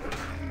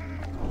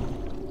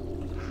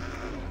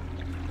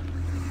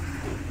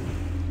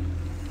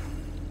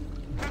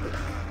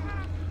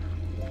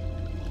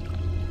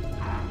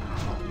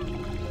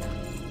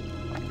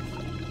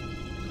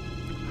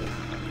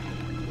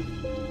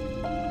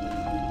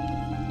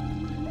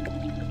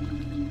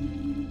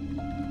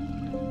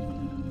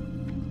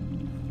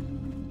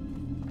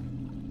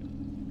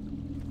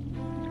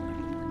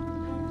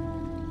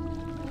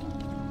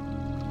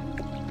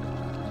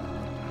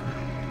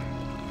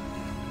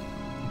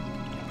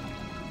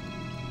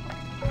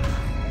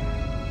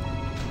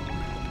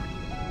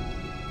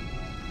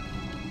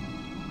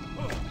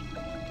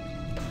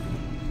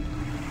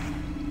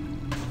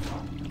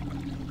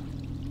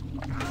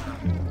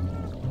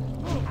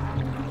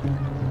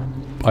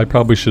 I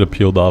probably should have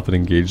peeled off and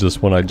engaged this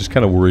one. I just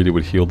kind of worried it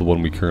would heal the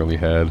one we currently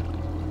had.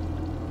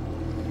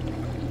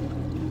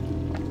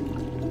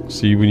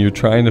 See, when you're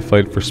trying to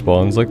fight for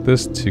spawns like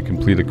this to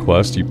complete a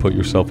quest, you put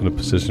yourself in a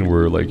position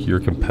where, like, your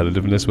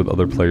competitiveness with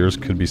other players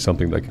could be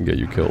something that can get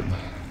you killed.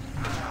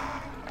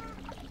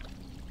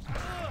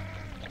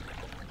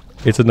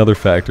 It's another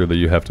factor that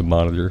you have to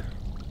monitor.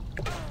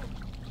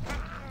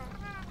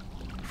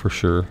 For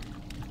sure.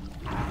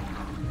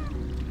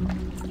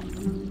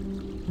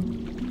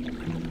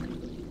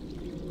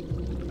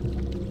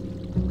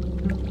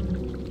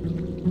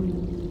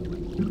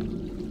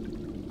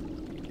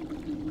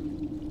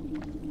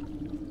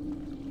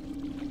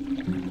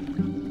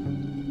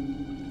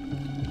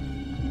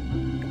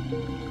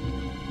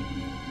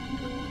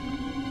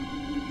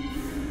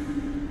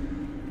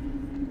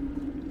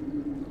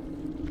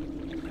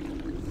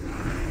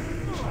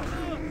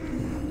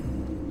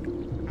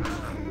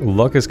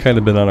 Luck has kind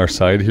of been on our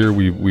side here.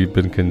 We've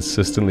been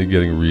consistently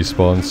getting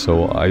respawns,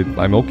 so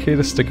I'm okay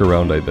to stick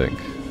around, I think.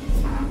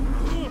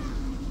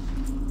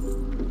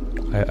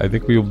 I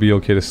think we will be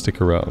okay to stick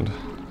around.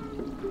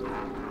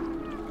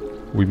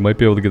 We might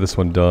be able to get this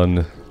one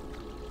done.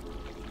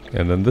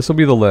 And then this will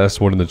be the last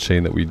one in the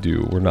chain that we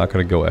do. We're not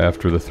going to go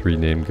after the 3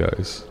 named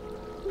guys.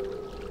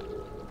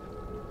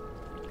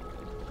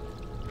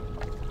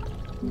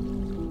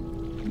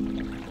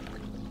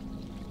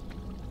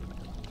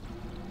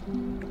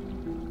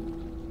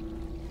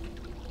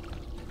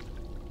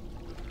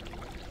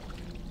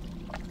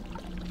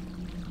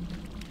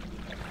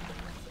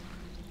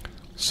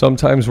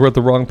 Sometimes we're at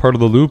the wrong part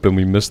of the loop and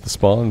we miss the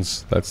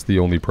spawns. That's the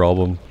only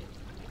problem.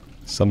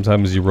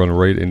 Sometimes you run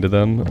right into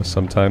them.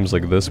 Sometimes,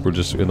 like this, we're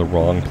just in the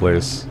wrong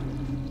place.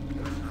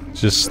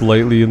 Just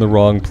slightly in the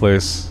wrong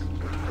place.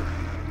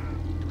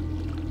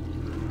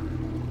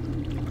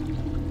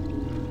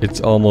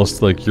 It's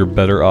almost like you're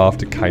better off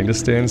to kind of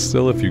stand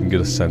still if you can get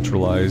a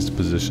centralized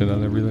position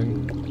on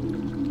everything.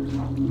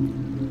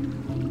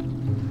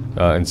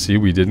 And see,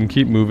 we didn't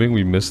keep moving,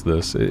 we missed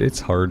this. It's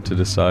hard to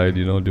decide,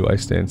 you know, do I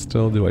stand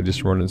still? Do I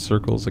just run in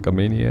circles like a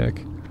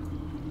maniac?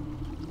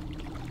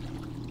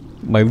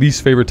 my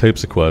least favorite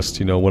types of quests,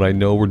 you know, when I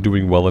know we're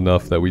doing well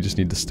enough that we just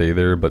need to stay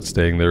there, but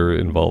staying there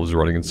involves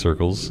running in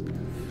circles.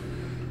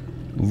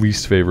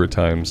 Least favorite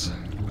times.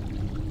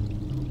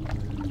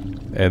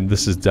 And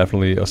this is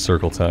definitely a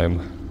circle time.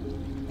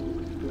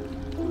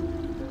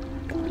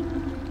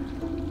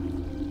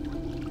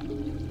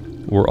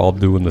 We're all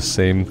doing the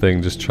same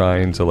thing, just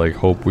trying to like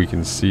hope we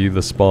can see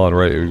the spawn.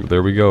 Right,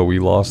 there we go, we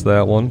lost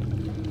that one.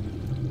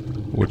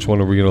 Which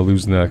one are we gonna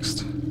lose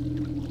next?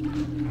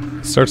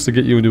 It starts to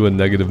get you into a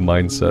negative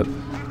mindset.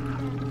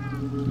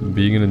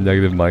 Being in a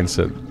negative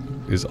mindset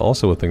is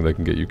also a thing that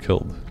can get you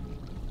killed.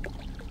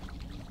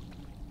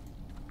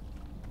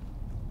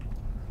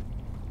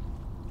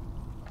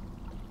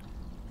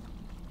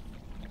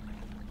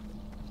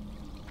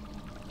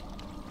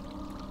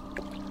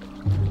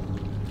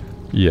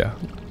 Yeah.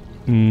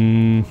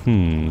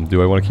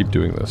 Do I want to keep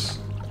doing this?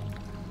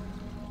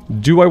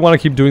 Do I want to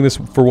keep doing this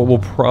for what will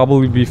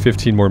probably be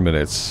 15 more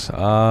minutes?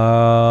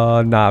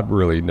 Not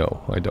really.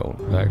 No, I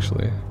don't,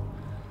 actually.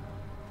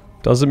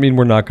 Doesn't mean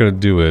we're not going to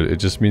do it. It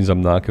just means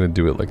I'm not going to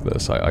do it like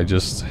this. I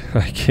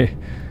can't.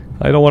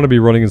 I don't want to be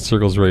running in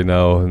circles right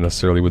now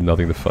necessarily with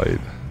nothing to fight.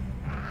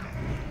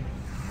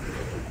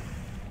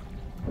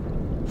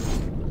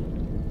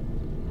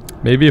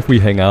 Maybe if we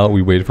hang out,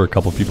 we wait for a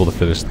couple people to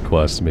finish the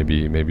quest,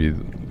 maybe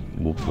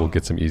we'll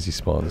get some easy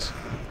spawns.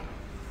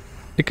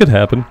 It could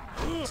happen.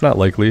 It's not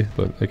likely,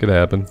 but it could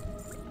happen.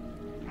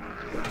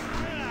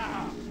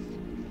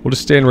 We'll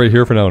just stand right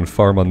here for now and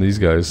farm on these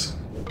guys.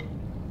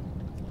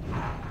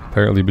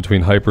 Apparently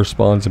between hyper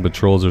spawns and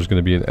patrols there's going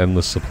to be an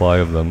endless supply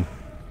of them.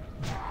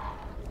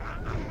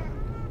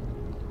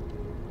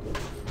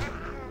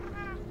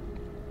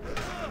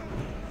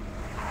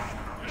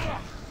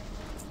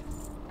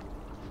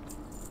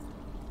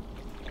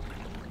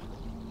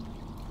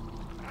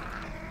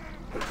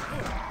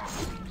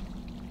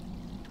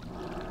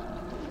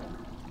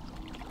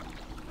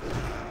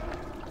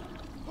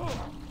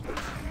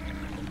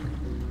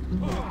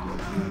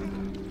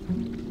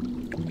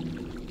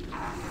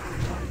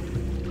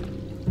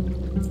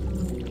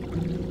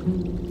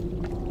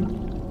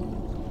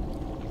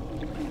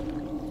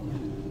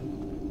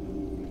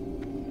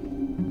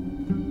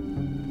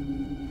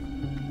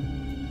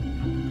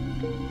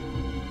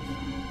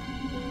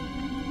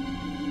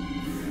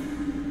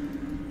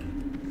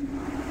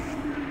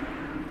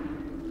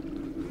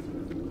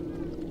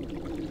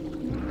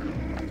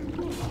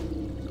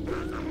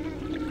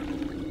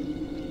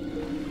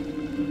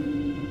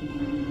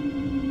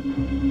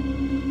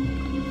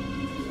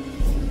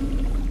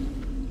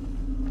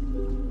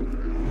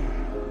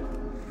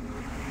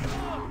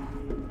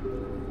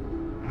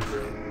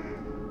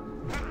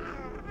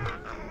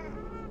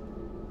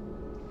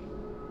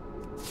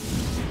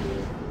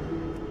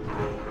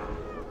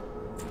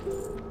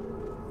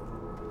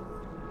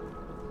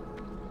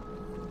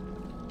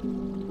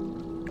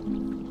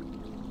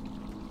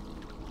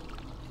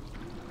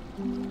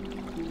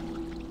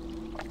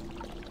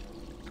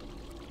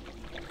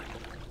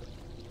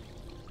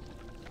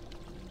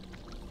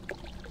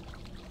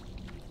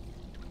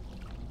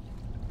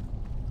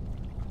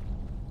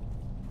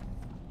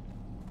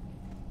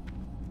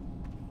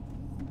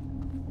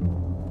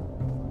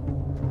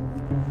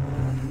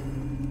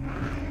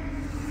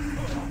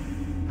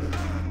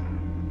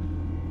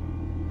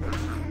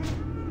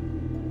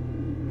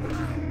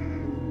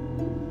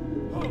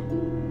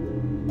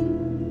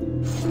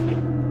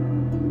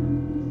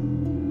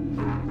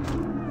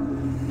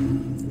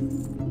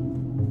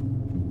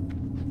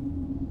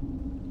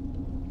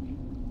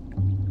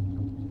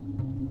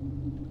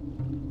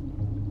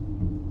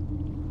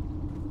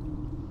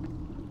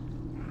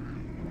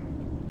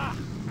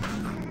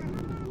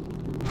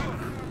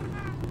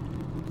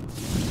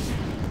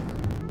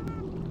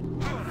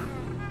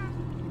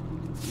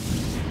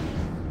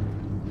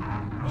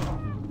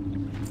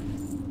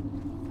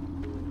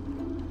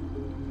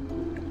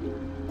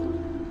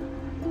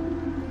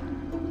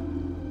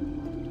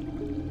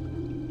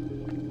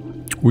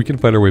 We can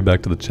fight our way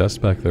back to the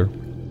chest back there.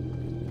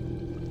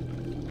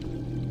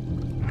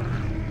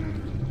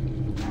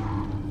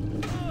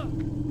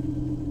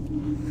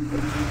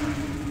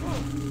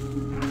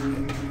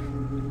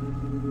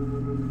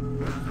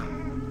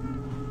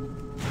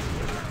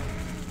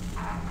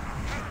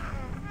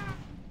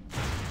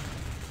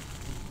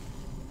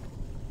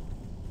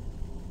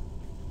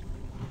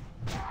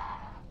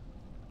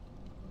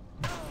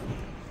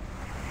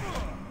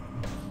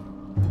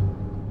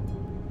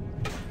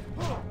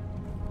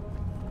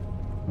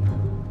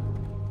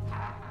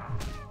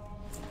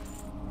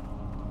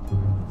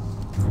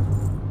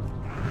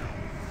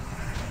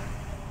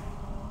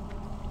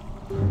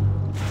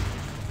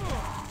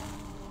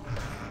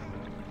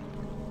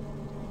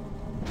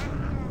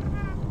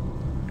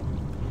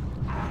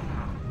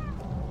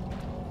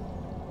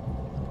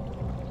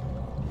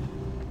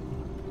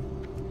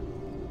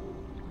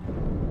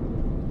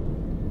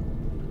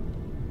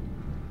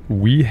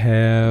 We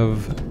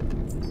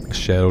have a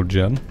shadow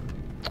gem.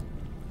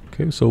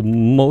 Okay, so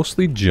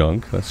mostly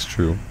junk, that's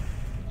true.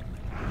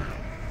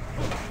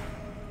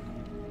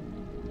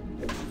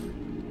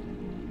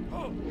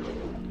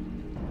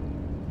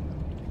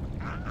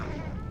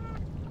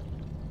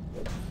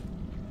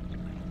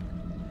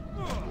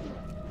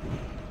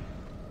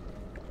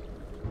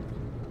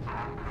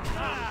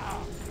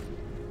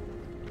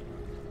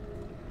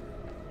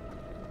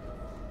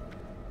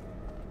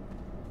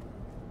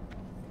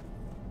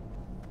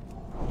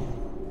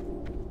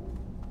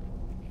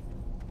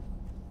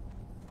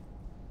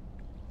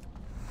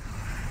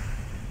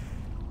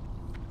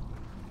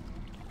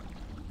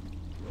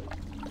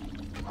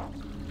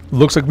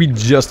 Looks like we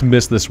just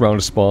missed this round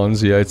of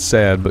spawns. Yeah, it's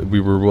sad, but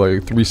we were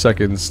like 3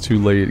 seconds too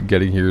late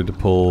getting here to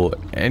pull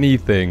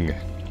anything.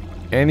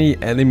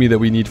 Any enemy that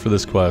we need for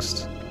this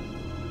quest.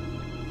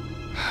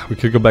 We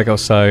could go back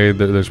outside.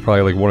 There's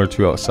probably like 1 or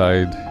 2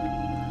 outside.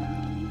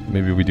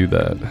 Maybe we do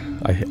that.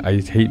 I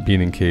hate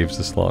being in caves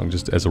this long,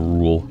 just as a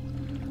rule.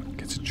 It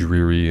gets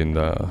dreary and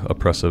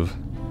oppressive.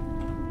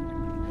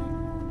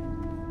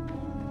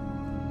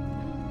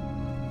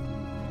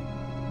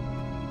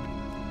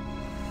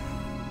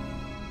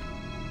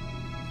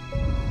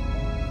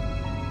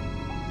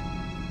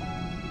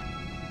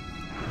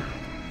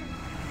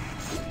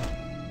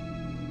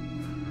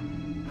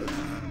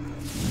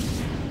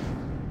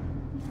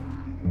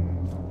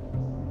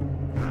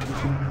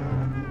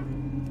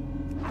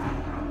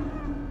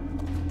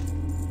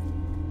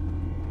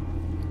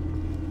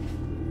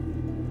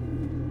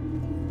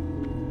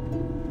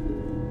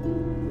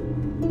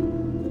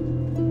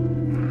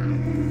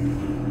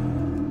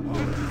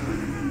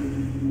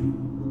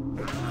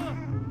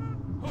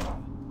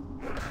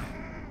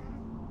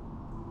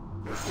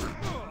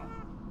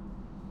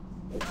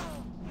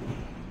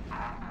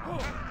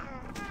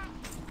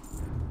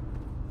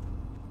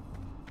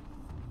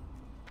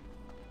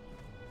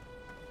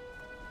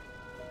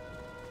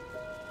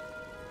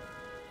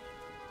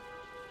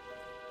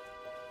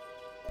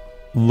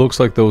 Looks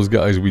like those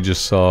guys we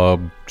just saw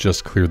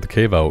just cleared the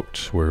cave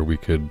out, where we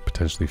could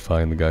potentially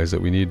find the guys that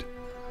we need.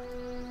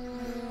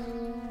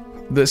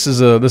 This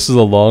is a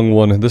long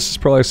one. This is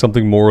probably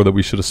something more that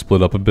we should have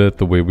split up a bit,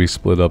 the way we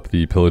split up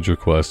the pillager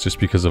quest, just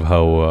because of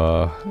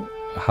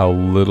how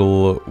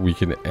little we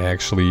can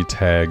actually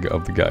tag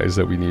of the guys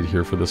that we need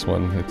here for this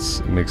one.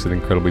 It makes it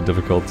incredibly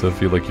difficult to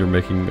feel like you're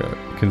making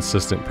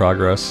consistent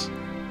progress.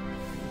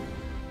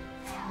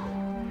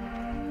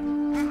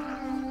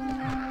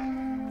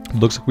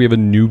 Looks like we have a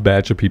new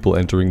batch of people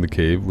entering the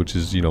cave, which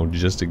is, you know,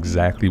 just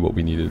exactly what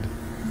we needed.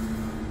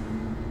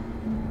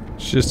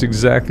 It's just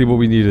exactly what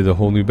we needed, a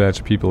whole new batch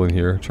of people in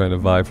here trying to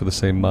vie for the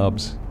same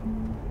mobs.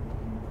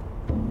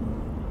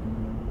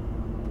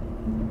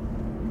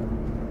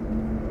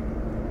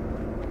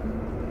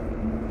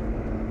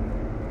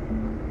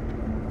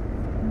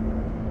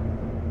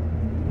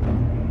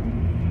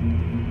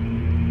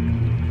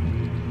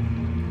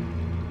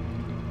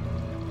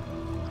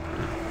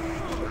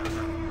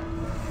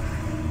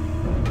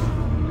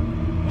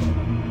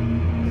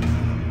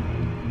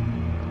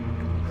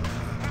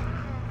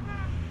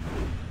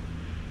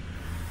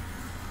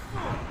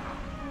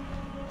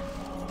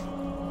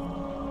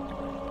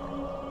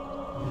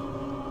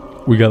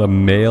 We got a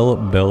mail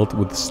belt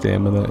with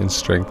stamina and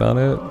strength on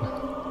it.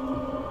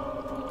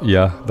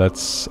 Yeah,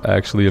 that's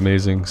actually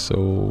amazing.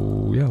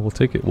 So yeah, we'll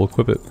take it. We'll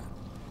equip it.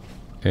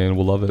 And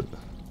we'll love it.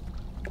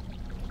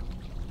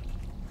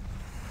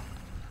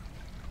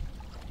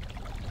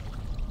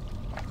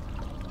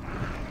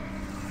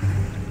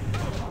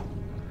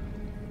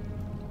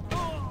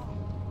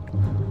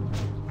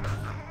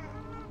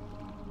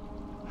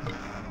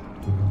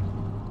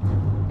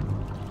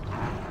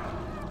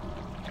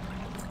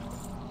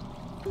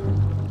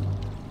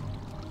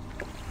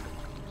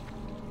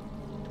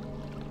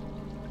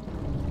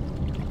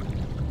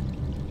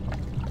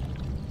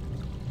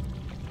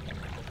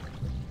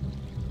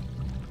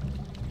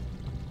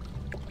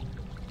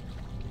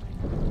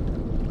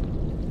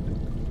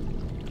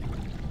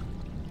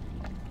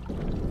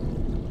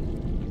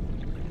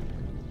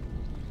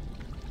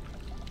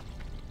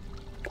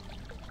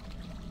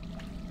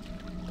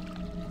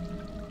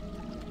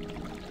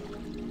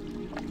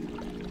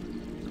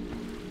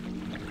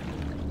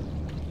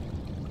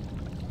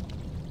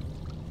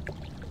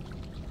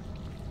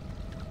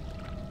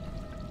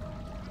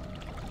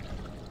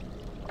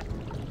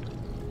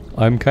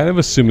 I'm kind of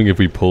assuming if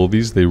we pull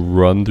these, they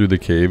run through the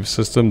cave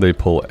system, they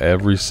pull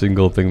every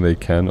single thing they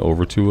can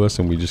over to us,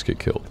 and we just get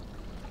killed.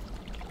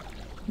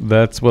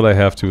 That's what I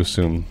have to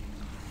assume.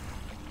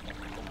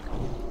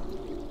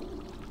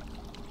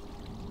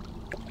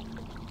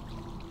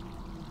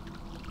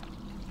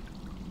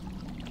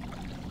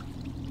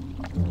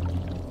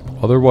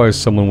 Otherwise,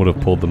 someone would have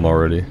pulled them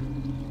already.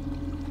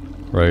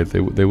 Right,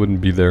 they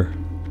wouldn't be there.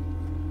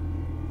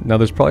 Now,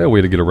 there's probably a way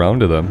to get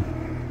around to them.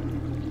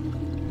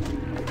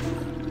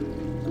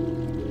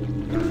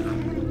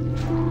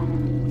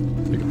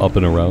 Up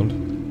and around.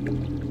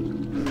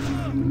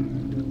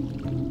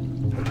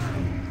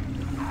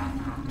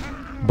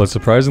 But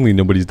surprisingly,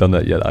 nobody's done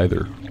that yet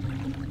either.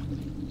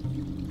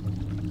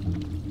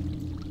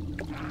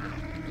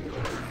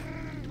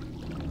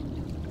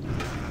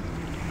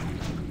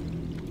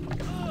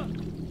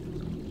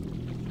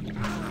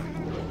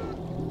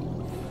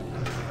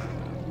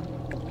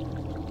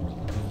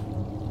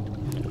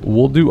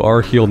 We'll do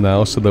our heal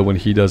now so that when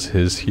he does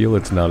his heal,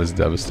 it's not as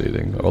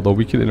devastating. Although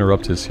we can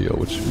interrupt his heal,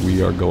 which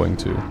we are going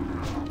to.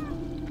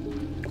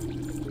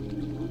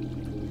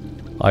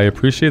 I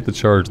appreciate the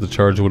charge. The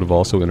charge would have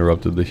also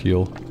interrupted the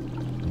heal.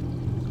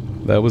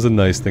 That was a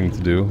nice thing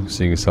to do,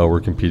 seeing as how we're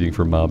competing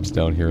for mobs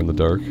down here in the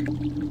dark.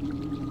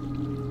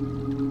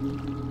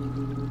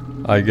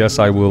 I guess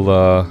I will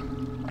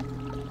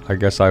I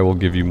guess I will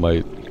give you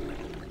might.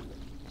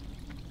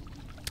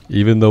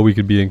 Even though we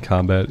could be in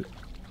combat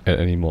at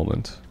any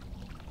moment.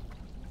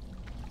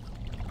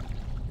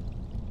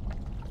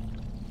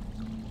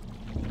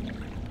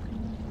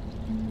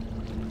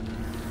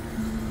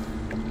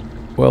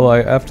 Well, I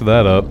after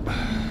that up.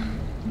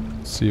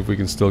 See if we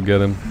can still get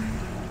him.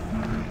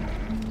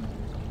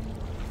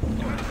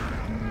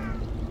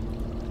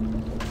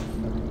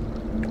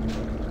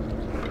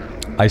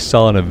 I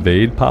saw an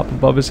evade pop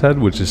above his head,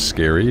 which is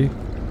scary.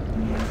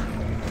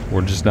 We're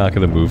just not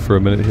going to move for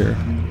a minute here.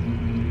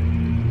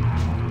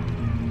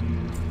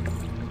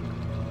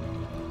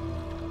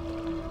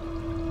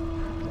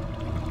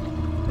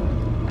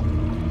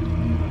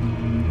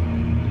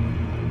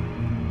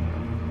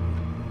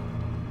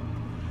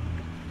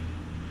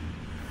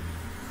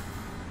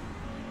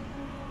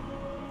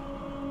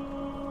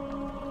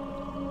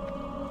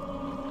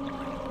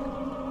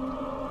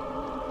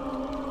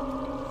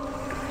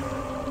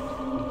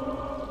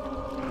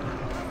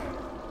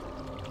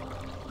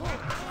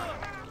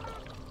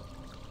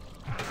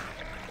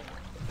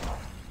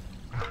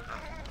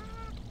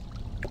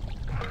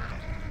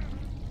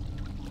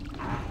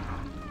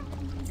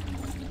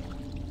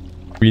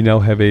 We now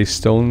have a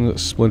stone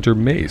splinter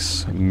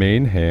mace.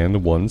 Main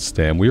hand, 1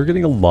 stam. We are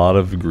getting a lot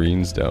of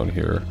greens down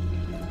here.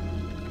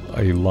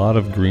 A lot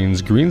of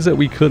greens. Greens that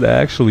we could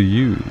actually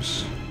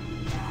use.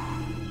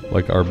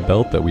 Like our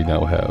belt that we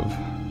now have.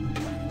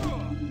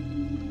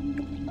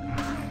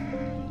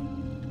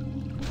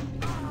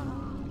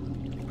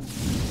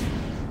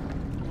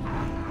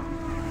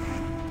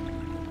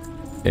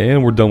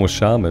 And we're done with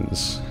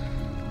shamans.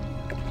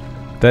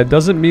 That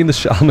doesn't mean the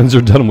shamans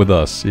are done with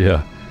us.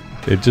 Yeah.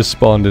 It just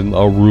spawned in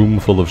a room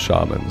full of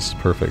shamans.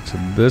 Perfect.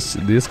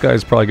 This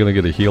guy's probably going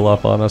to get a heal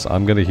off on us.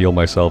 I'm going to heal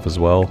myself as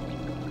well.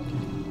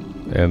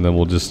 And then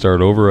we'll just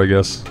start over, I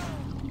guess.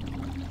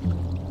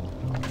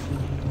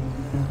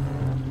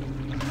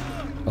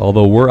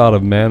 Although we're out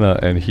of mana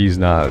and he's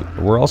not.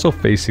 We're also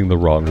facing the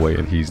wrong way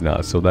and he's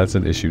not. So that's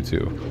an issue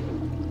too.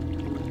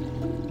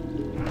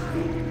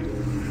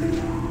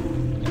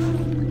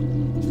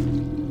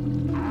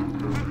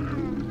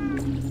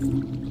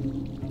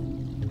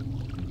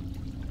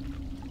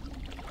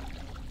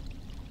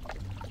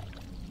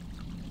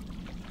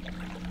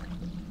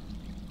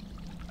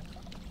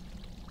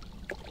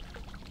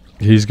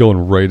 He's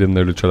going right in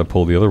there to try to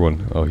pull the other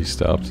one. Oh, he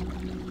stopped.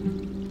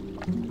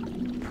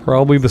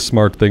 Probably the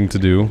smart thing to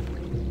do.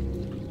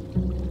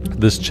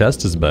 This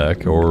chest is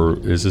back, or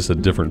is this a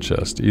different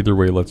chest? Either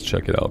way, let's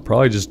check it out.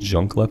 Probably just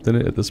junk left in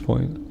it at this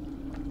point.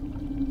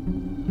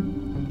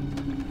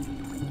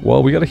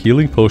 Well, we got a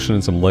healing potion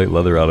and some light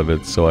leather out of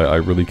it, so I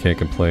really can't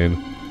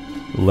complain.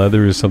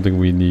 Leather is something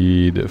we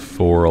need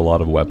for a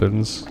lot of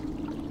weapons.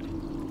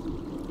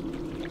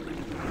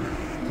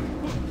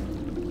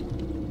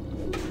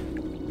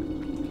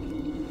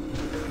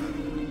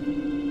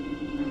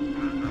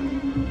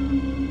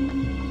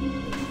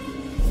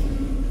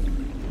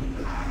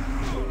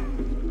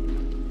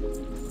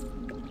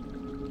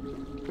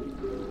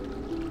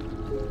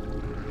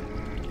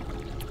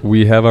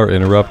 We have our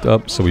interrupt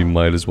up, so we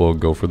might as well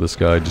go for this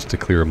guy just to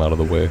clear him out of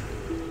the way.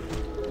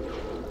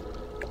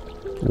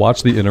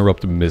 Watch the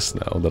interrupt miss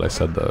now that I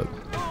said that.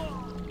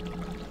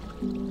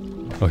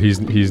 Oh,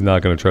 he's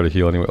not going to try to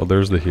heal anyway. Oh,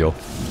 there's the heal.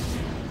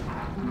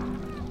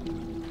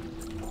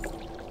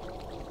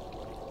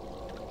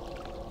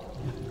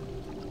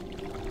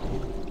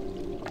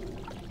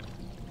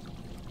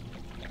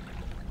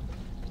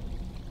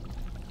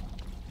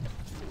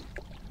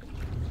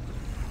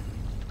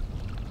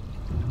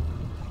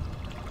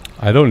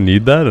 I don't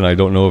need that, and I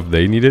don't know if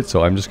they need it,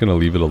 so I'm just gonna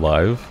leave it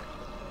alive.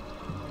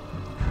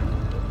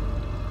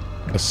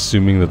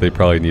 Assuming that they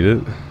probably need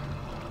it.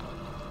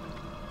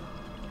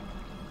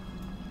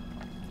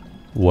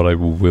 What I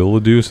will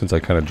do, since I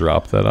kind of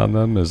dropped that on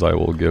them, is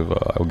I'll give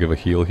a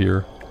heal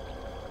here.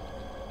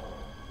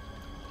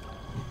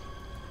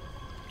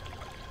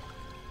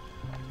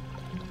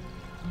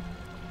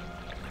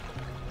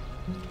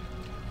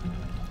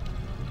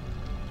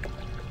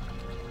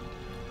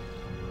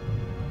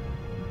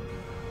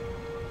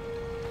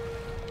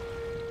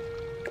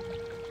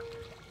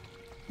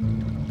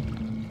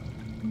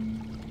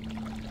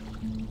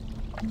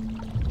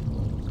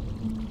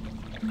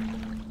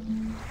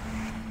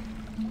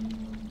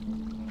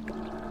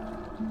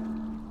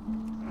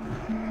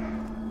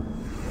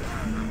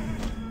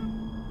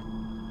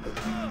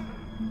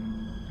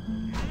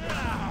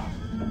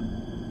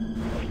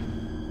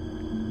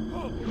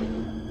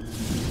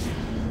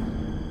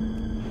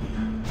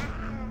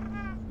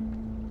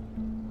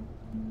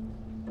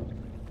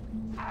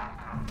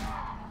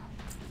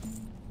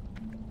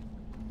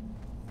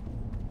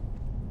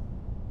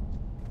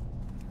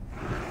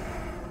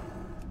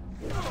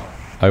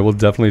 I will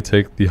definitely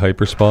take the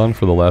hyper spawn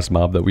for the last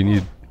mob that we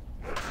need.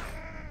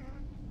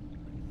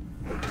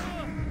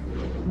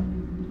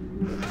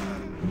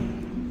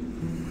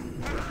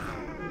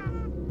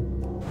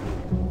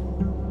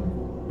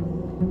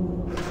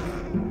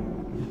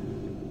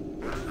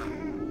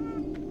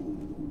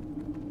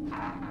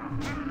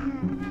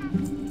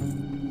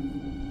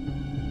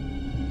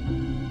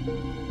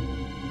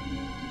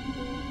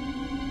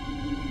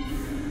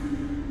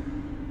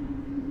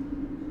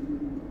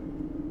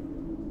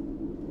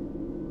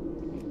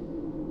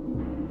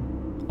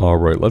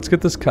 Alright, let's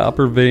get this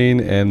copper vein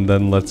and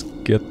then let's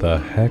get the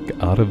heck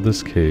out of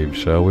this cave,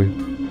 shall we?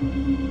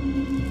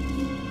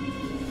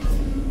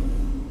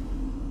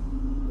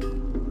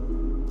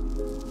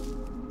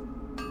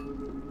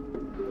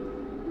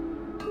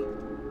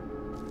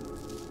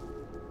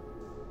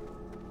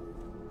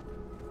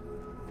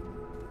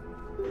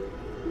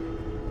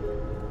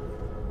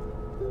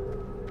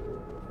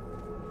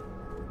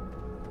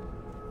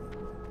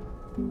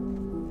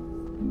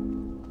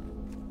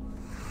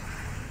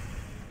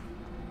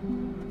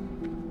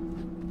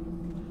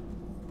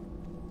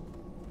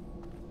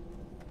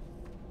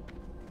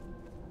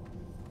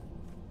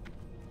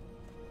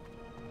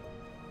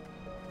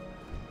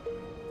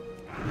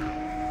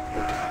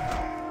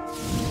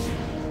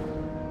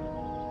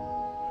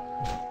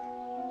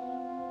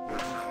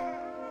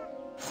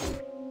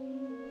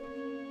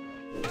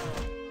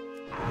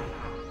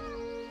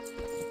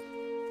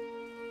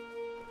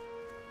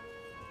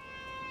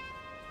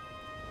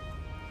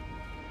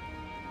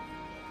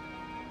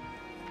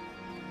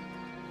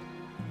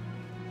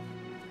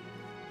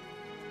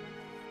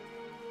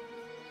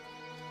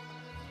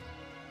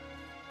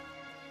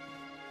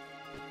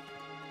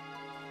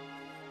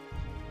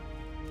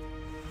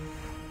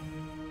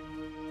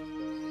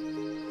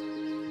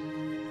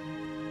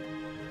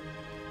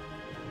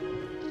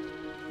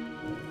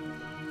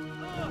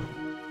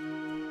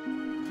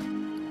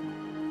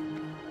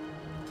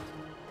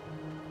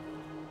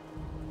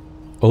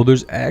 Oh,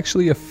 there's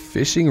actually a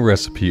fishing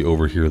recipe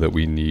over here that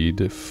we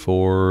need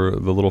for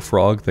the little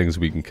frog things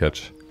we can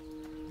catch.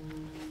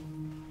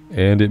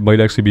 And it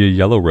might actually be a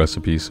yellow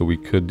recipe, so we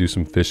could do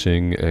some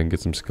fishing and get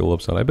some skill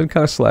ups on. I've been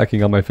kind of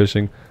slacking on my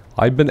fishing.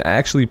 I've been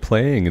actually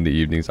playing in the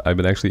evenings. I've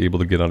been actually able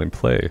to get on and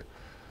play.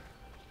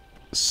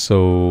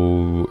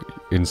 So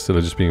instead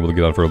of just being able to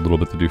get on for a little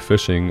bit to do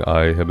fishing,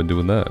 I have been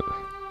doing that.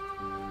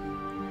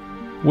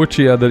 Which,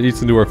 yeah, that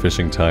eats into our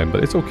fishing time,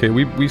 but it's okay.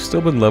 We've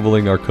still been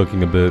leveling our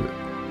cooking a bit.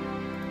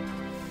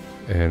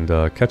 And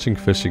catching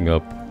fishing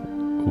up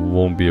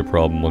won't be a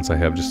problem once I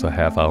have just a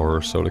half hour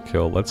or so to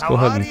kill. Let's go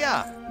ahead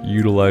and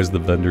utilize the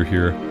vendor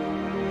here.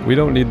 We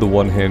don't need the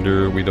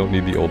one-hander. We don't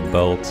need the old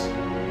belt.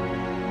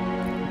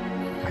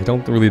 I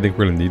don't really think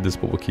we're going to need this,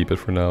 but we'll keep it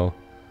for now.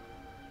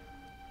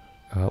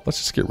 Let's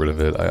just get rid of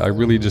it. I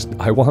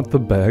want the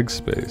bag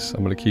space.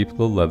 I'm going to keep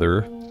the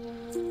leather.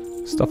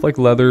 Stuff like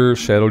leather,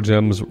 shadow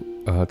gems,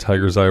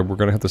 tiger's eye, we're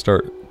going to have to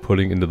start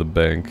putting into the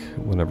bank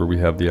whenever we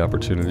have the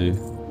opportunity.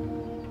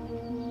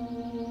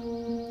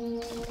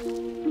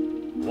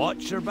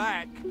 Watch your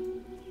back.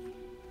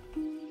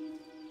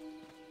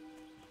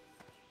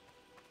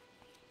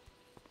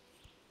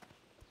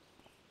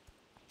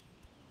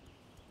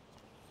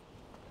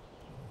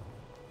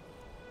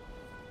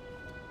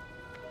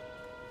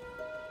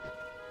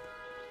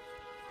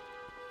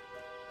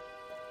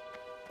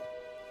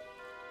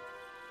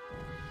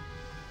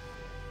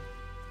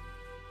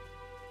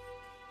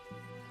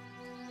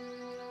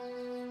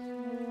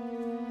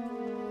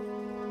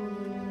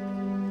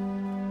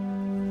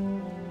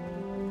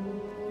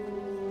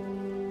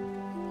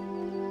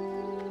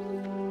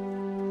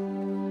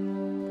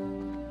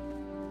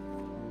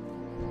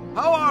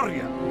 How are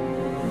you?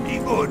 Be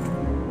good.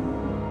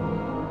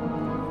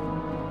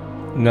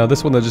 Now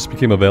this one that just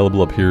became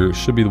available up here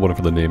should be the one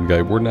for the name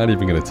guy. We're not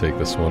even going to take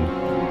this one.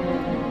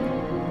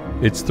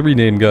 It's 3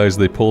 name guys,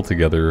 they pull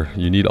together.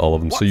 You need all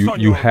of them, so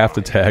you have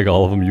to tag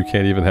all of them. You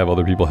can't even have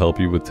other people help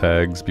you with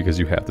tags because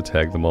you have to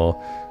tag them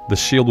all. The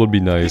shield would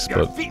be nice,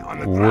 but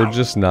we're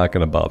just not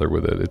going to bother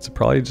with it. It's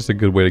probably just a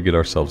good way to get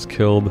ourselves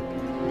killed.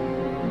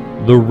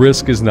 The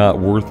risk is not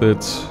worth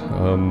it.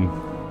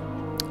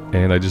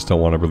 And I just don't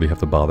want to really have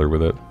to bother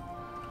with it.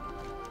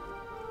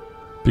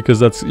 Because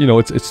that's, you know,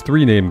 it's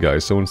 3 name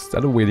guys, so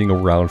instead of waiting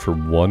around for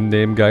 1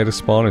 name guy to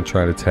spawn and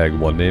trying to tag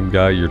 1 name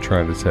guy, you're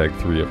trying to tag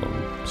 3 of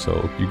them.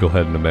 So you go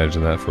ahead and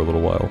imagine that for a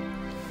little while.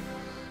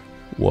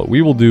 What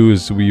we will do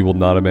is we will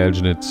not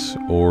imagine it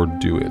or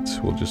do it.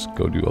 We'll just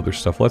go do other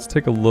stuff. Let's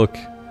take a look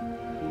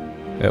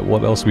at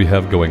what else we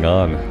have going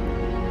on.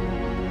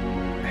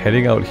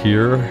 Heading out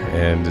here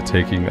and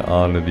taking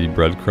on the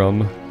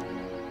breadcrumb.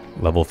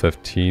 Level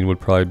 15 would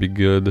probably be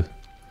good.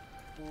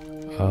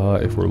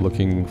 If we're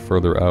looking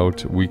further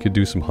out, we could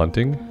do some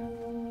hunting.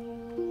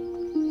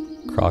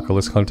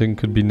 Crocodile hunting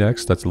could be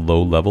next. That's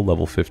low level,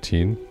 level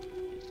 15.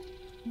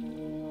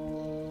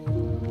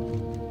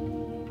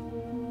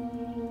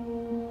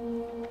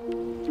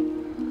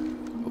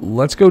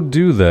 Let's go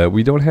do that.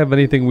 We don't have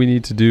anything we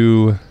need to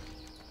do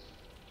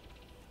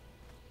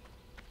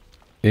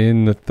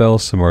in the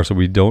Thelsamar, so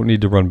we don't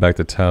need to run back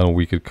to town.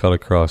 We could cut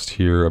across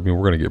here. I mean,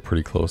 we're going to get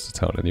pretty close to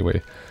town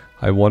anyway.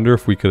 I wonder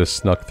if we could have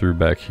snuck through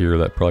back here.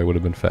 That probably would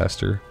have been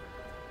faster.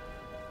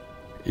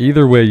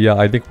 Either way, yeah,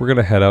 I think we're going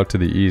to head out to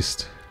the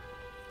east.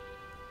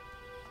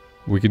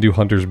 We can do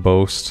Hunter's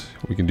Boast.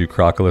 We can do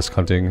Crocodile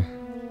hunting.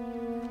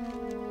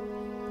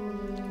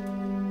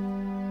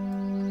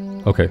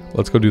 Okay,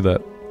 let's go do that.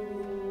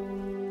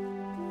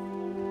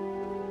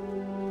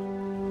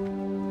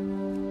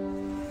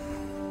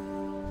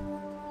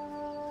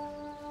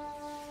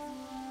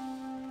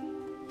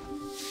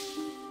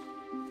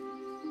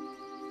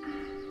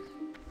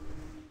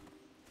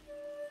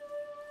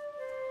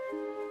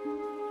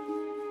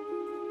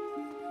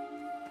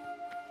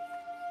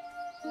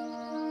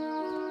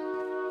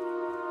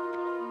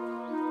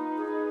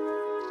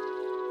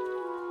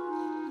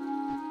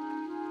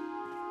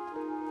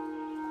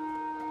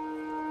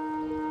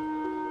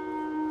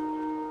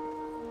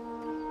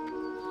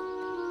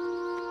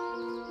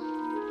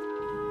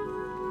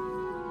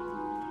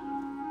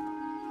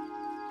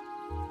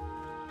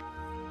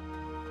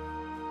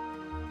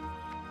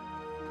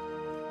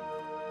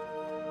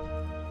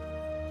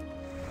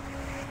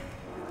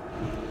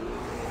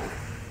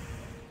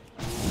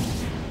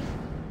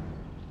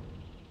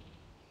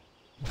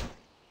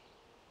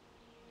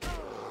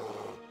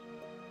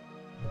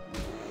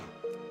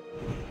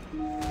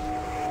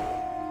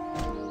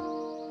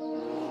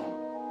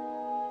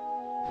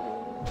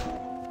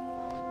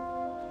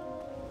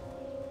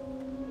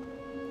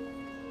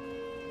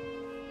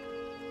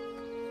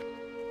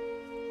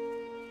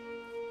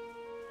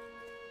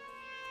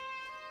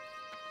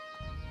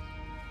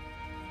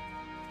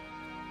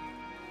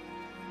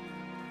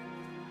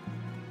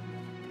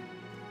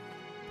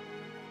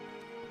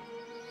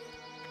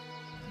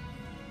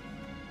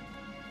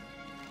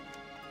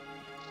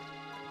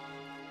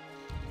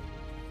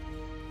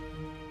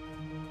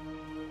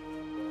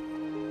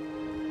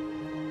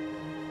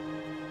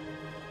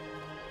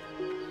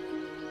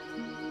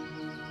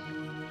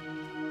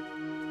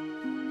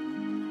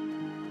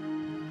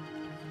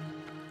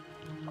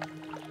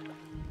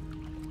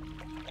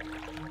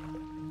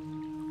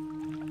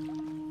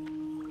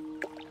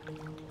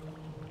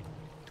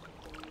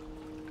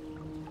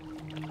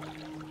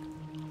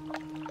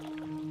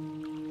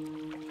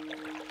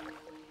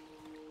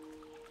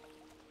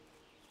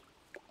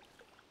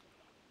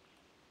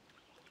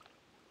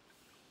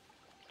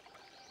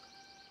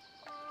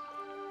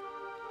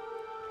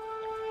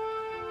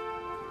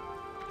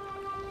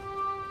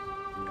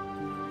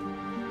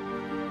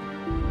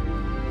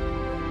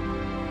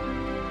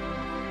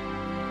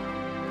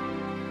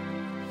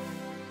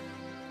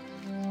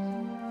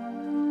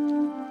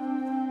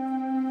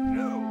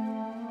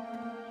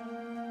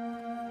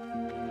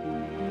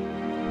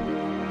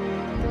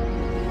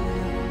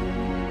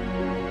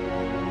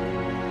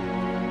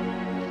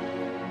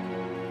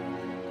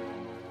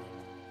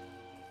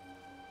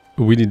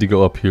 We need to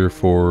go up here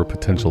for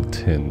potential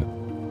tin.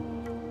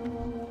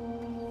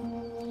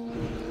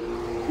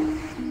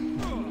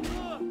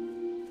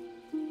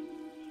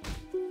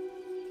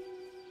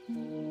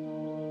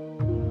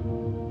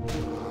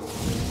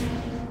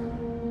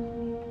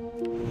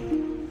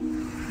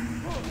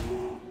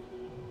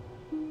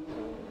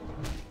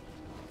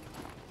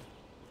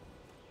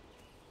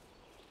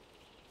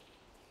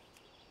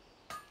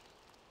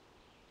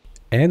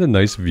 And a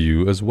nice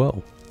view as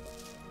well.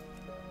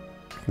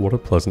 What a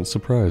pleasant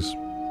surprise.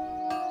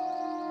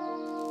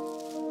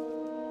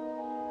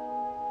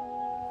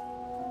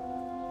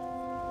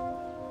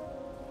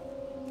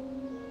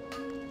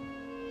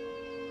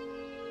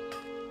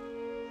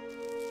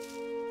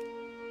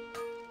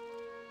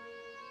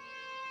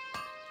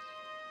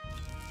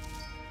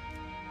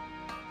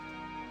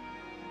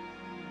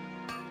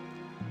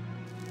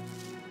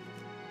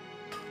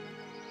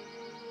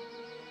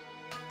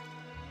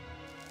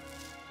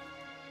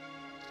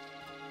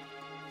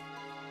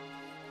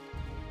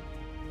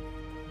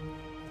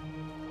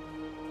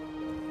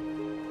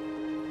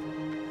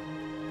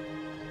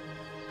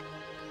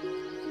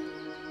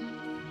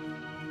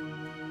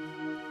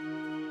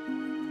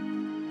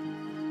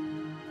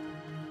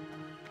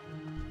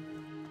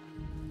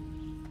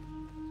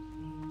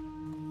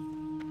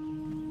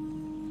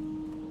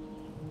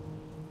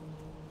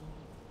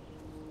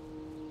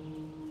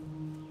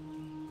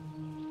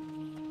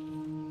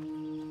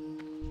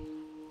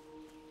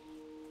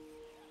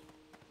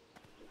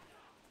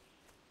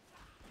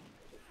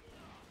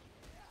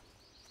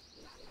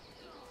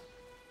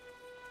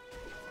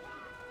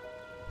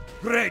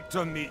 Great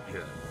to meet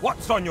you.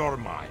 What's on your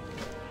mind?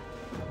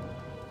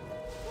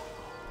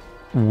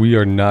 We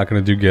are not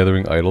going to do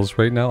Gathering Idols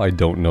right now. I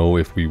don't know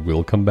if we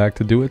will come back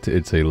to do it.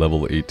 It's a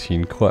level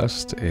 18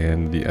 quest,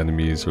 and the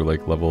enemies are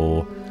like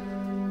level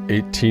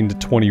 18 to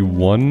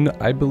 21,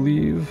 I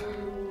believe.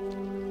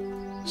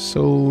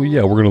 So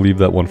yeah, we're going to leave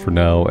that one for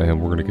now,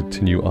 and we're going to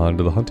continue on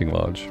to the Hunting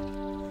Lodge.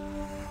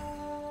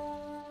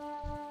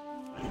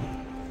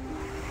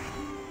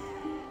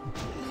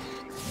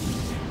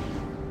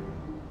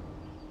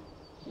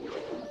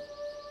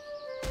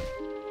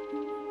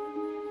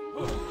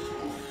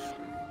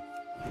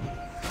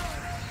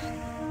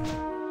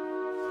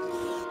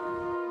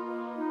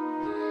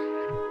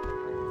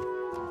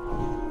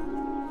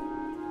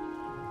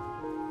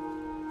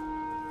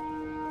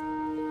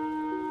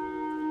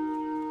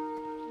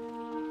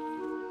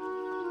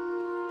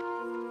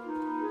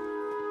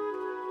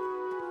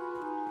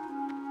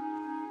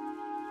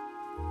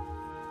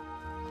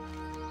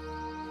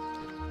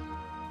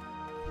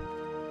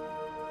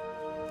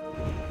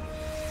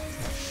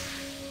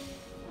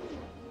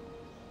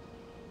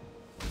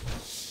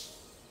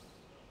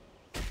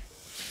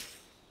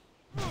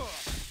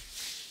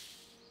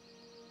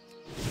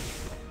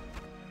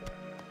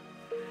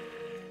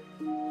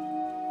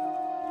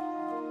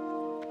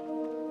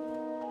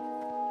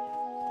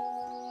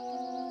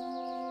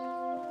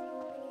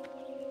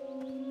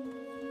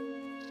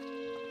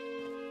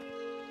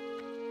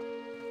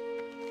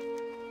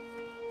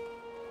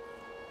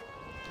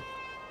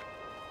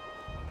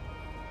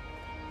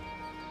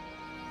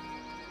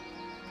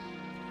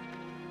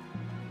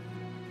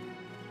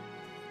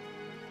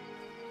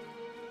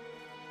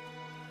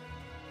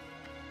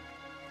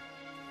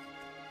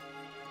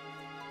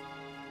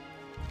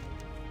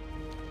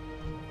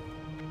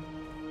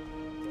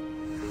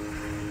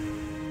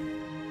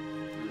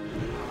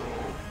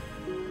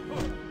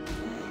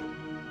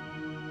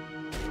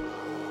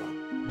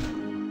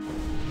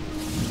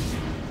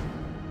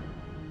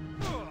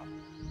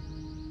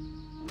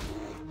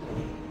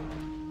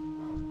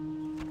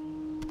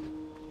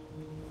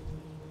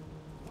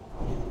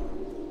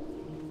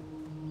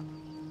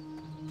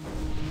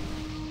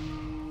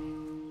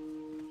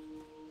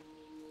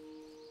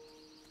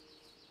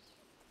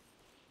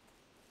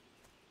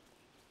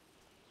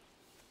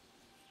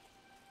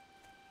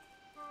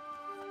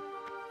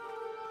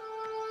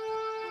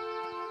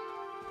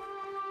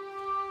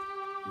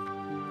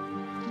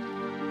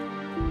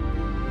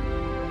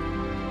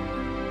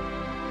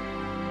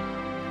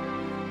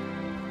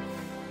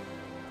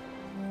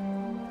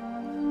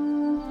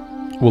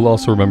 We'll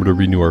also remember to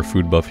renew our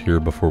food buff here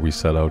before we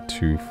set out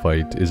to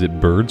fight. Is it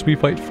birds we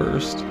fight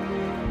first?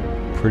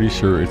 Pretty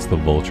sure it's the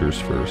vultures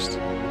first.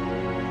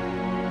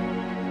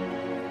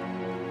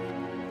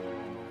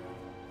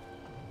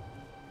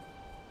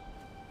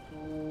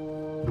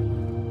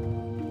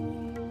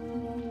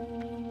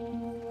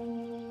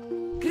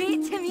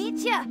 Great to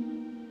meet you.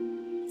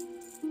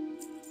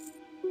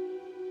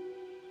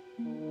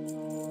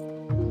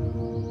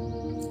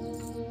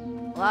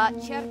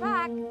 Watch your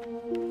back.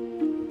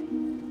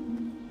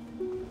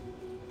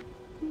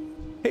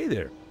 Hey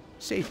there.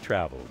 Safe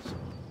travels.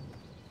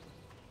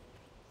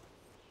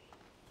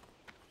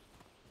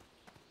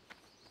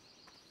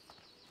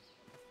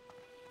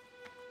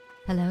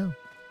 Hello.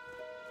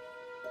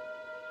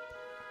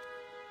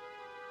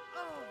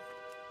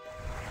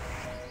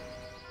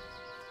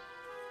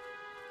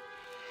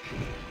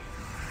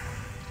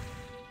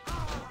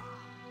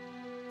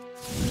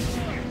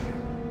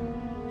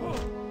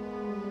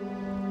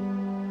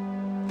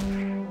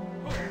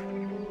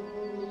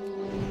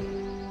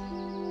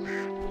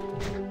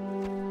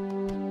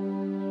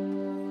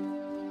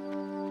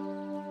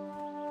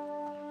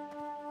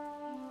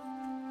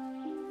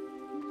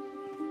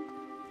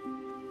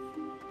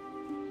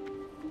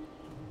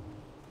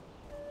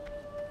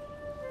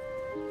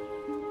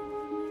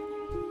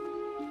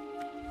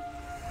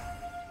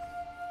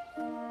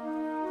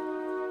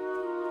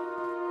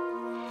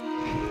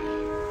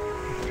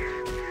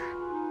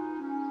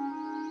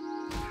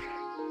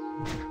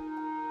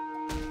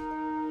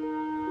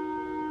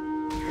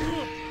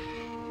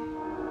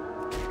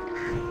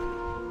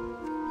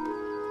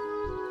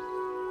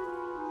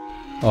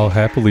 I'll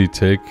happily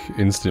take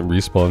instant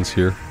respawns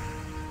here.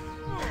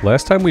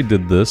 Last time we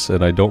did this,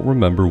 and I don't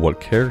remember what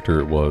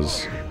character it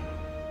was,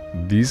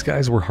 these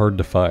guys were hard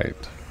to find.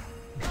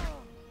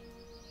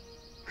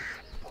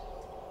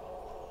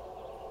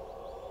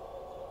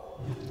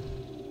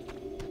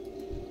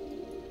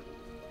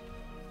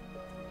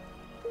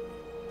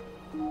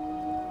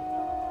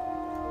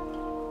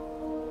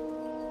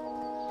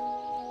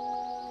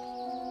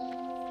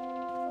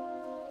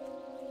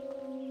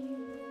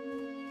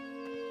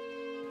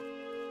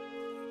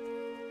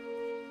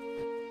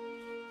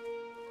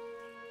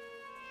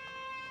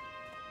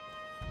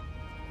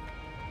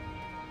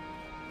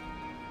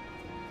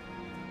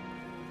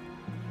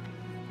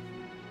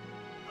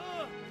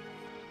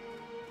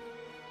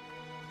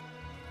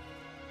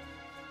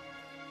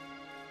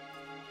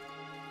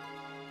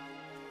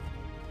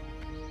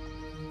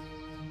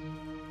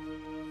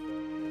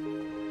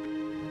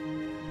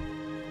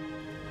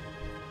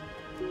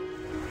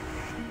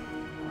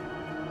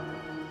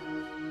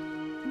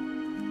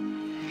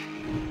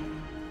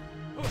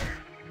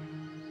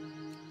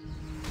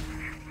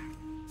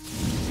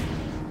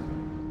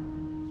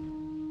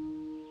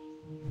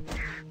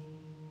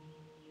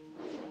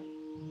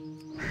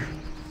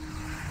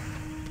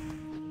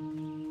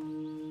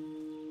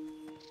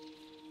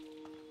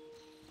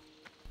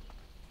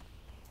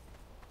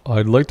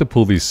 I'd like to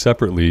pull these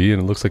separately,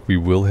 and it looks like we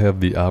will have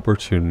the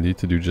opportunity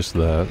to do just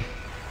that.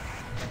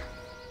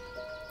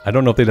 I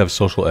don't know if they'd have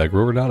social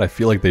aggro or not. I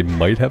feel like they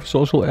might have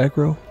social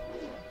aggro.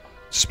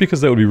 Just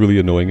because that would be really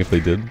annoying if they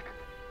did.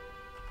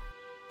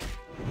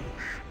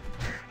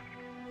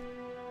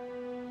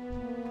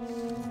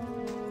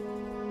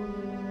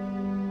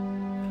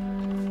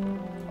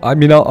 I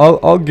mean,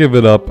 I'll give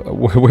it up.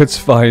 It's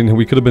fine.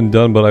 We could have been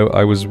done, but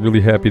I was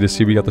really happy to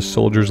see we got the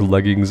soldier's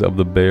leggings of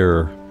the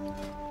bear.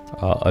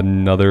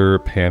 Another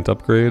pant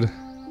upgrade.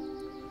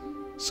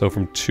 So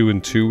from 2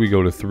 and 2 we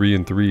go to 3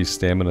 and 3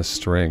 stamina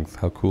strength.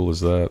 How cool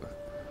is that?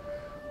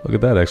 Look at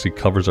that, actually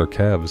covers our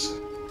calves.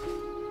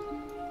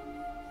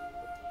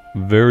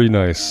 Very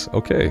nice.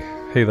 Okay.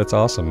 Hey, that's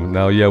awesome.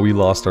 Now, yeah, we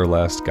lost our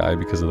last guy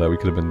because of that. We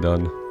could have been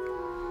done.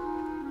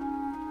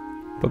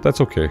 But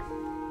that's okay.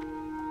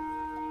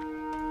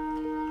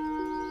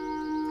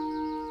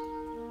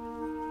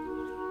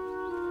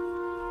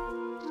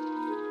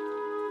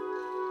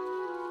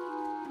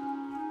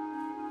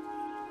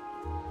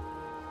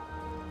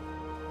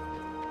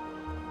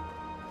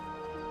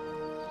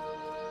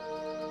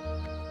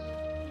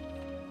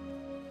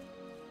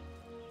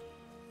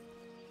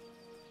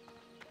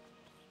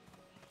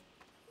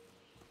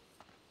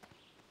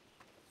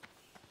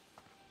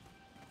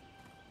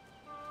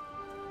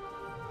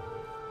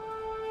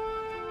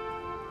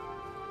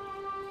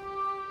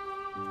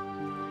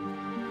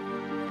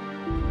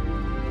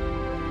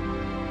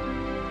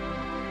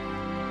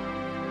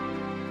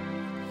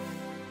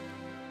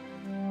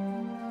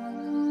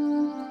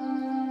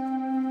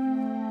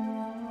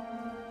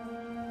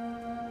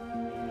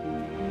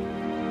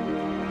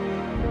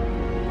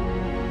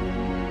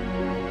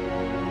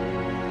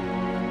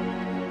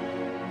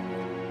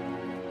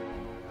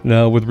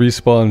 Now, with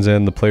respawns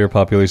and the player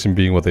population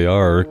being what they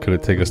are, could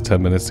it take us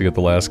 10 minutes to get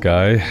the last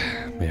guy?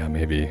 Yeah,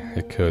 maybe.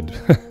 It could.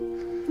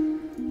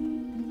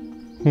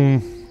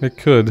 It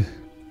could.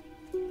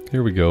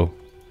 Here we go.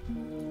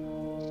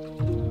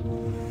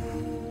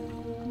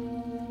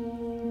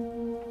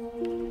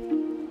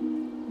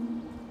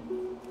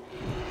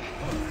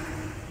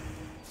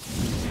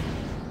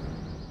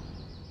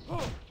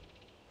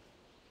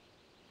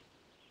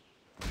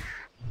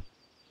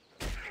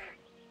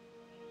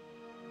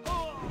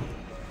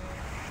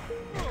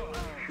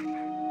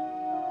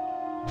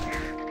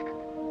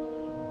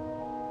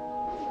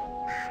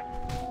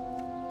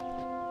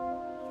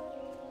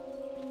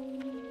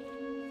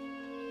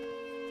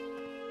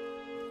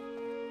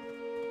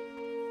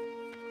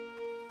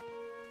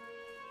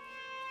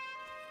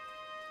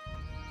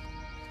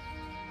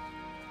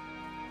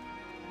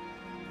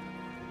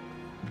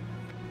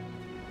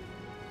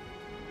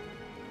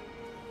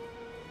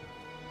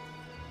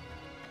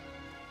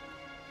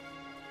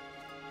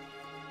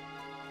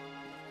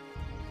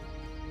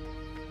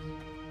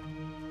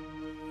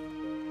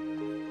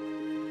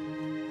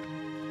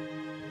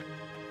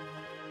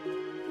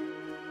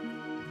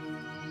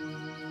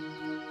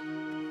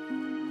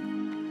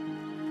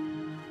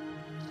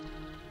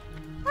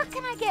 What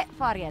can I get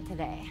for you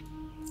today?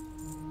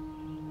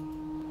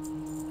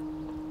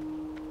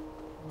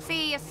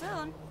 See you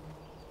soon.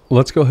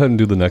 Let's go ahead and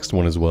do the next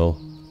one as well.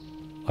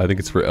 I think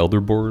it's for elder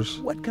boars.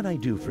 What can I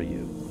do for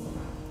you?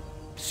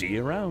 See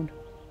you around.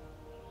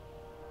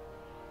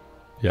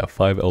 Yeah,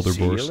 5 elder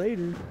See you boars.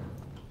 later.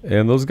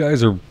 And those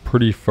guys are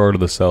pretty far to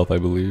the south, I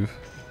believe.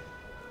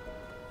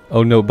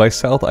 Oh no, by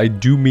south I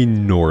do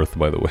mean north,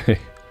 by the way.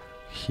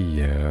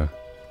 Yeah.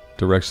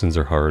 Directions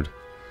are hard.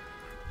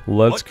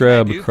 Let's What can I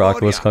grab do for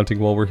Crocodile ya? hunting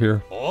while we're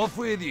here. Off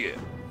with you.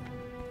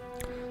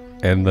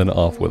 And then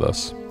off with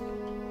us.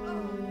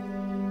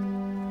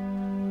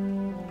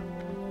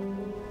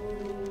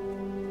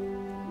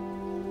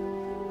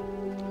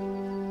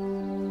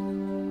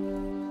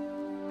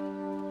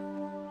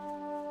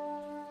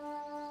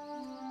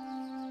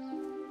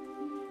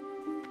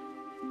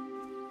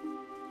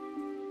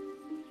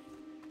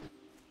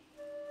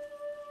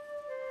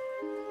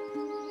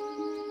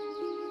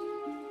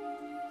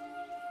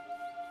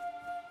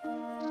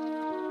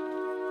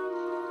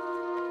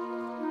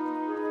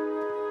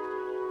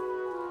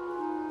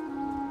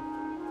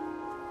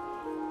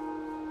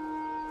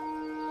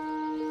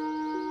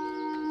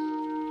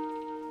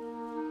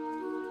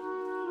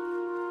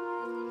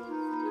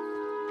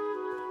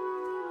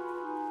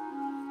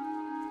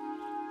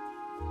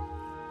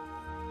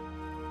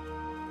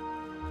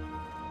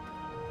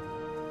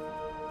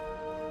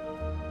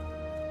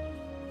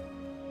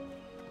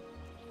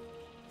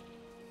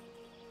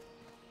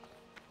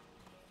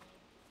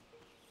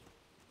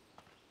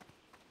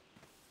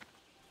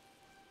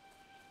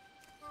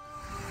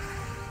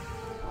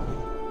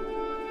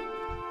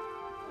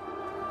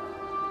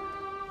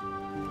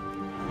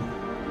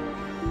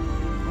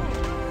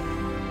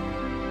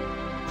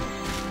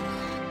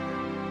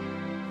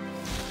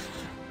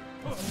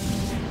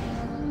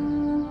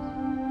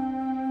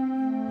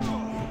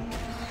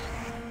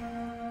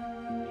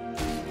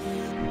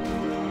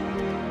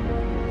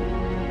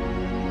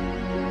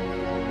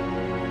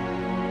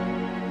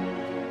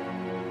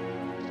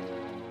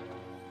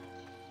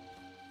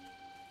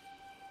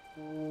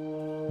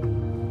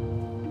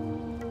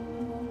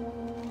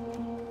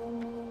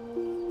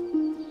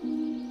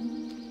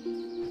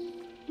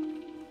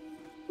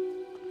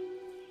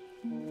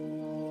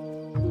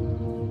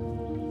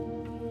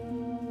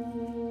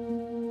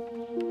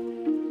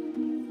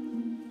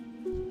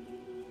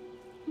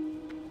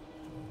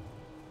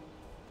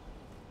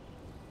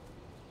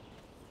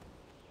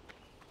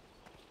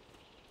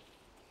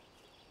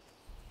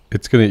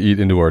 it's going to eat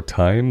into our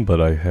time,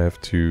 but I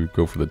have to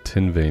go for the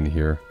tin vein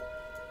here.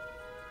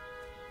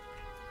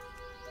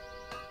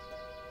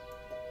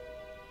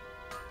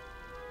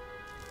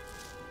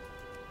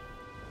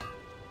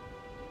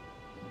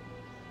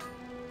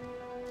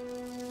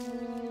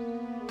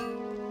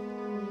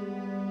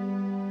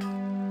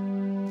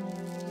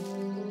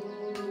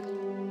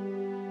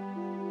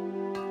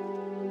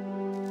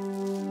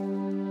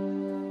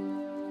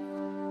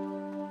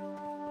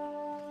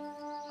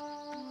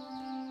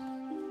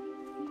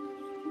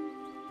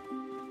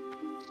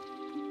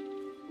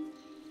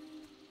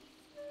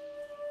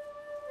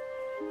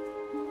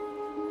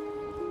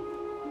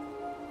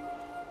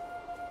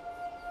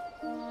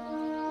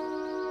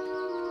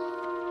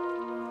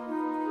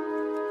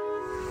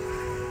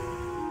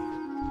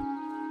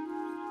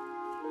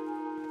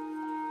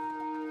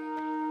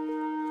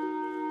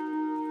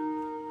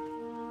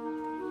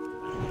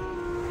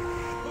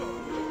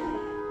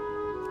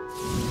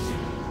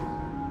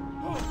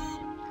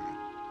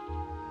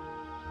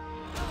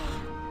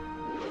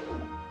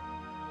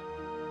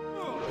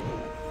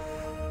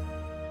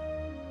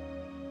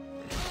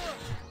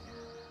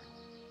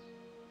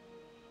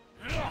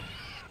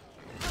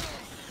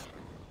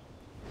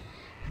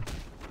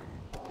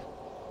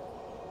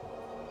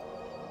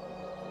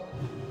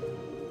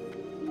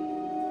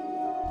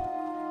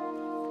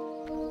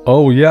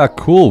 Oh yeah,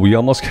 cool. We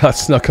almost got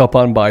snuck up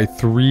on by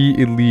 3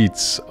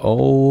 elites.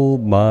 Oh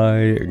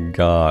my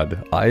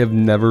god. I have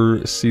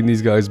never seen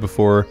these guys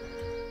before.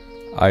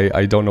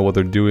 I don't know what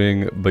they're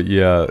doing, but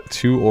yeah,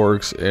 2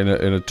 orcs and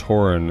a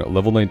tauren,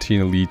 level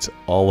 19 elites,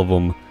 all of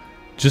them.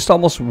 Just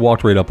almost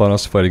walked right up on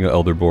us fighting an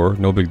elder boar,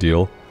 no big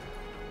deal.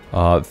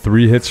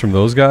 3 hits from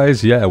those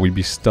guys, yeah, we'd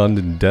be stunned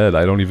and dead.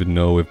 I don't even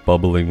know if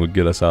bubbling would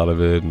get us out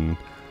of it, and...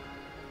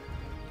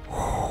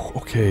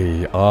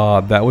 Okay,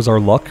 that was our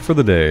luck for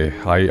the day.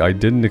 I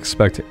didn't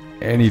expect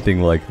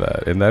anything like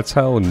that, and that's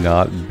how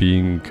not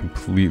being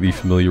completely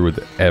familiar with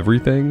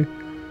everything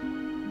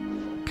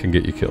can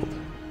get you killed.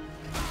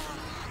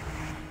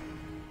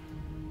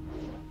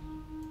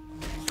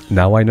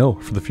 Now I know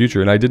for the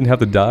future, and I didn't have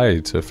to die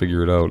to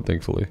figure it out,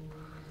 thankfully.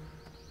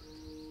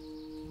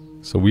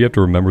 So we have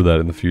to remember that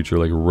in the future,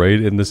 like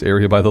right in this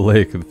area by the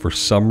lake, for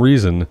some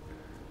reason,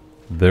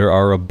 there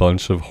are a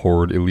bunch of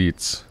horde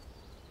elites.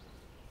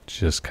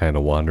 Just kind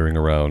of wandering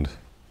around.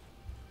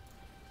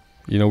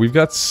 You know, we've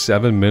got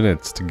 7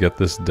 minutes to get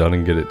this done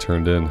and get it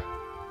turned in.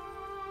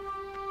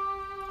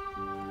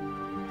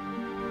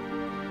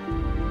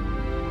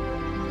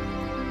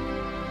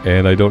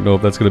 And I don't know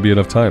if that's going to be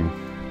enough time.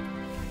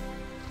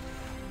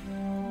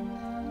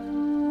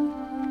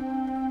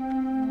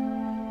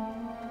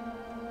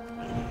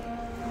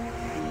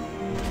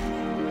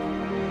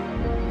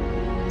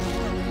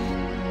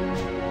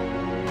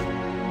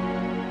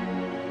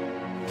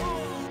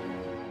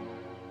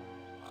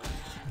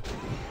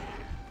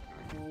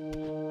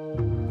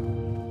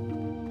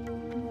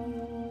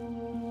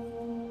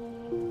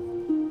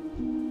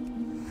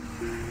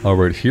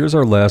 Alright, here's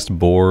our last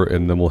boar,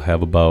 and then we'll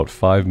have about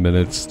 5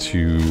 minutes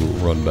to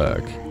run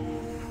back.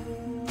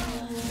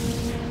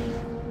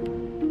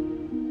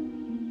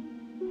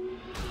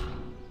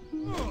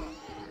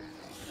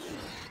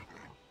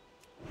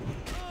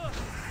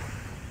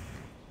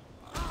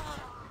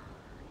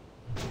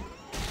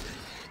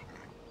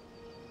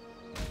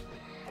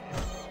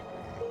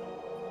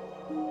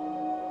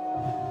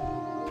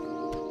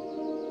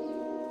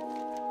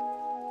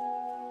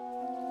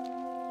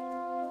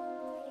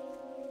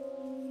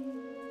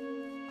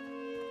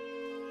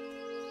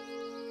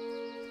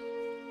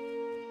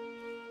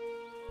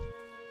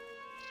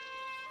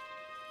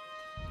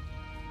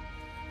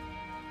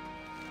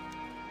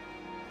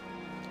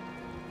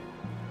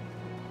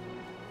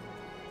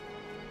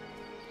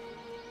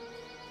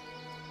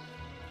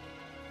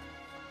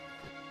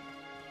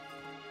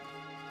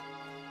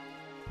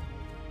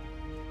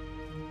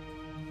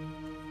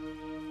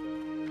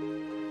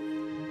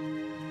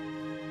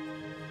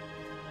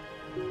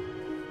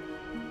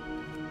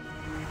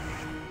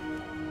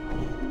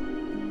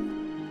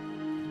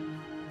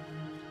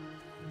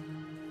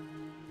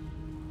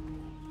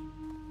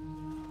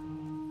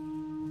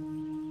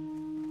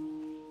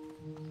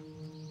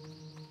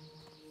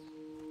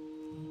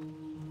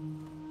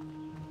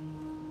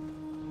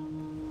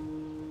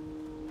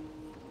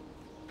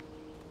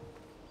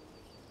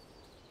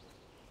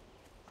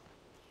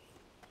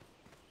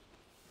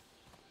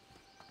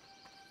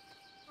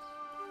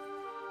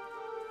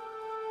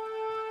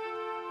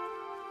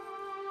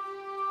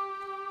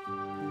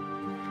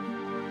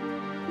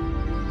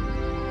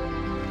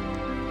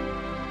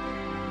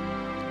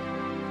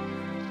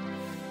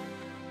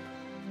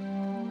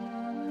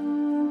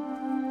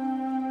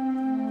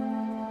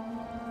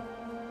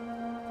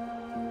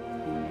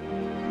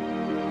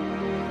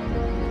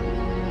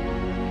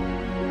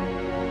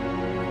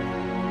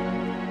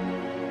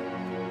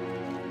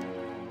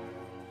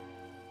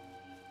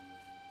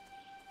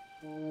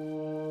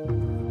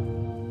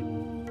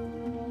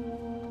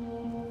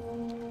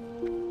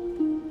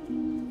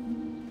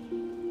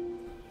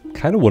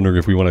 kind of wondering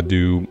if we want to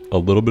do a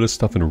little bit of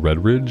stuff in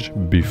Red Ridge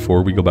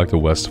before we go back to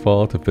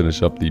Westfall to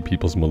finish up the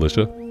People's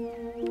Militia.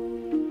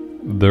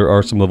 There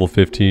are some level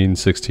 15,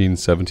 16,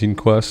 17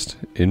 quests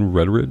in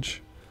Red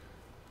Ridge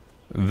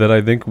that I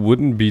think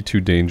wouldn't be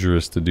too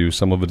dangerous to do.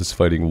 Some of it is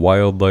fighting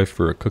wildlife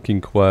for a cooking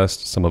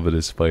quest. Some of it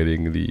is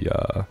fighting the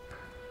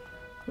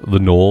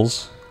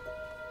gnolls.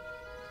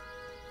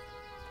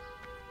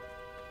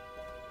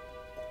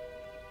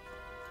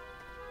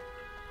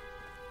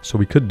 So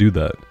we could do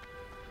that.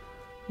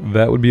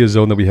 That would be a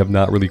zone that we have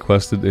not really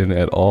quested in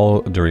at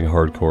all during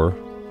hardcore.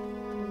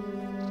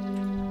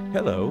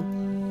 Hello.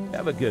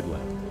 Have a good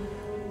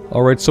one.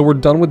 Alright, so we're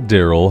done with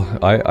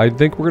Daryl. I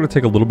think we're going to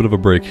take a little bit of a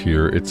break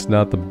here. It's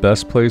not the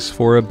best place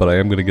for it, but I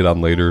am going to get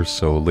on later.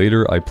 So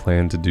later I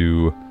plan to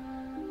do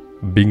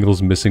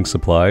Bingle's Missing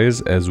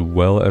Supplies, as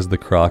well as the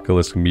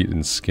Crocolisk Meat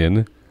and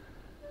Skin.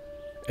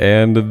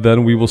 And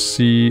then we will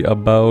see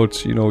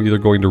about, you know, either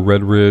going to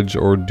Red Ridge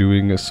or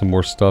doing some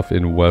more stuff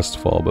in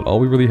Westfall. But all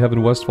we really have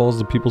in Westfall is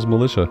the People's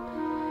Militia,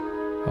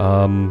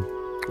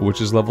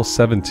 which is level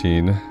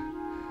 17.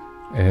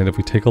 And if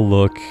we take a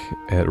look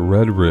at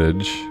Red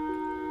Ridge,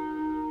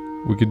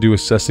 we could do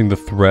Assessing the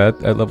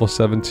Threat at level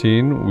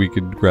 17. We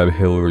could grab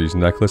Hillary's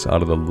Necklace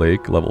out of the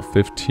lake, level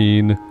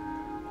 15.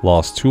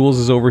 Lost Tools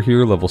is over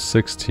here, level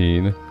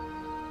 16.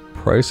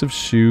 Price of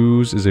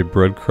Shoes is a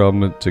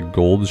breadcrumb to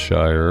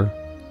Goldshire.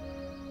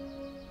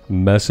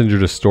 Messenger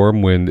to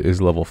Stormwind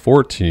is level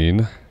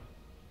 14.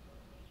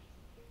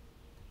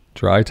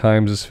 Dry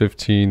Times is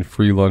 15.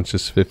 Free Lunch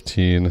is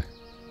 15.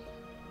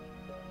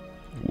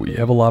 We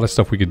have a lot of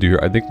stuff we could do here.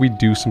 I think we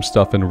do some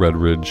stuff in Red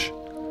Ridge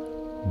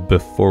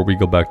before we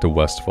go back to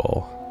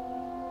Westfall.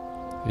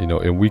 You know,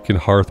 and we can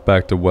hearth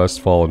back to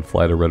Westfall and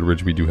fly to Red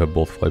Ridge. We do have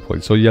both flight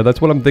points. So yeah,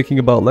 that's what I'm thinking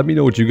about. Let me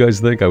know what you guys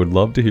think. I would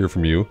love to hear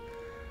from you.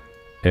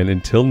 And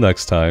until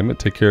next time,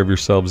 take care of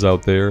yourselves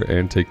out there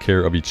and take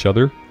care of each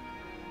other.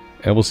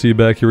 And we'll see you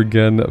back here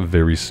again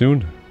very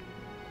soon.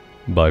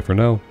 Bye for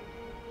now.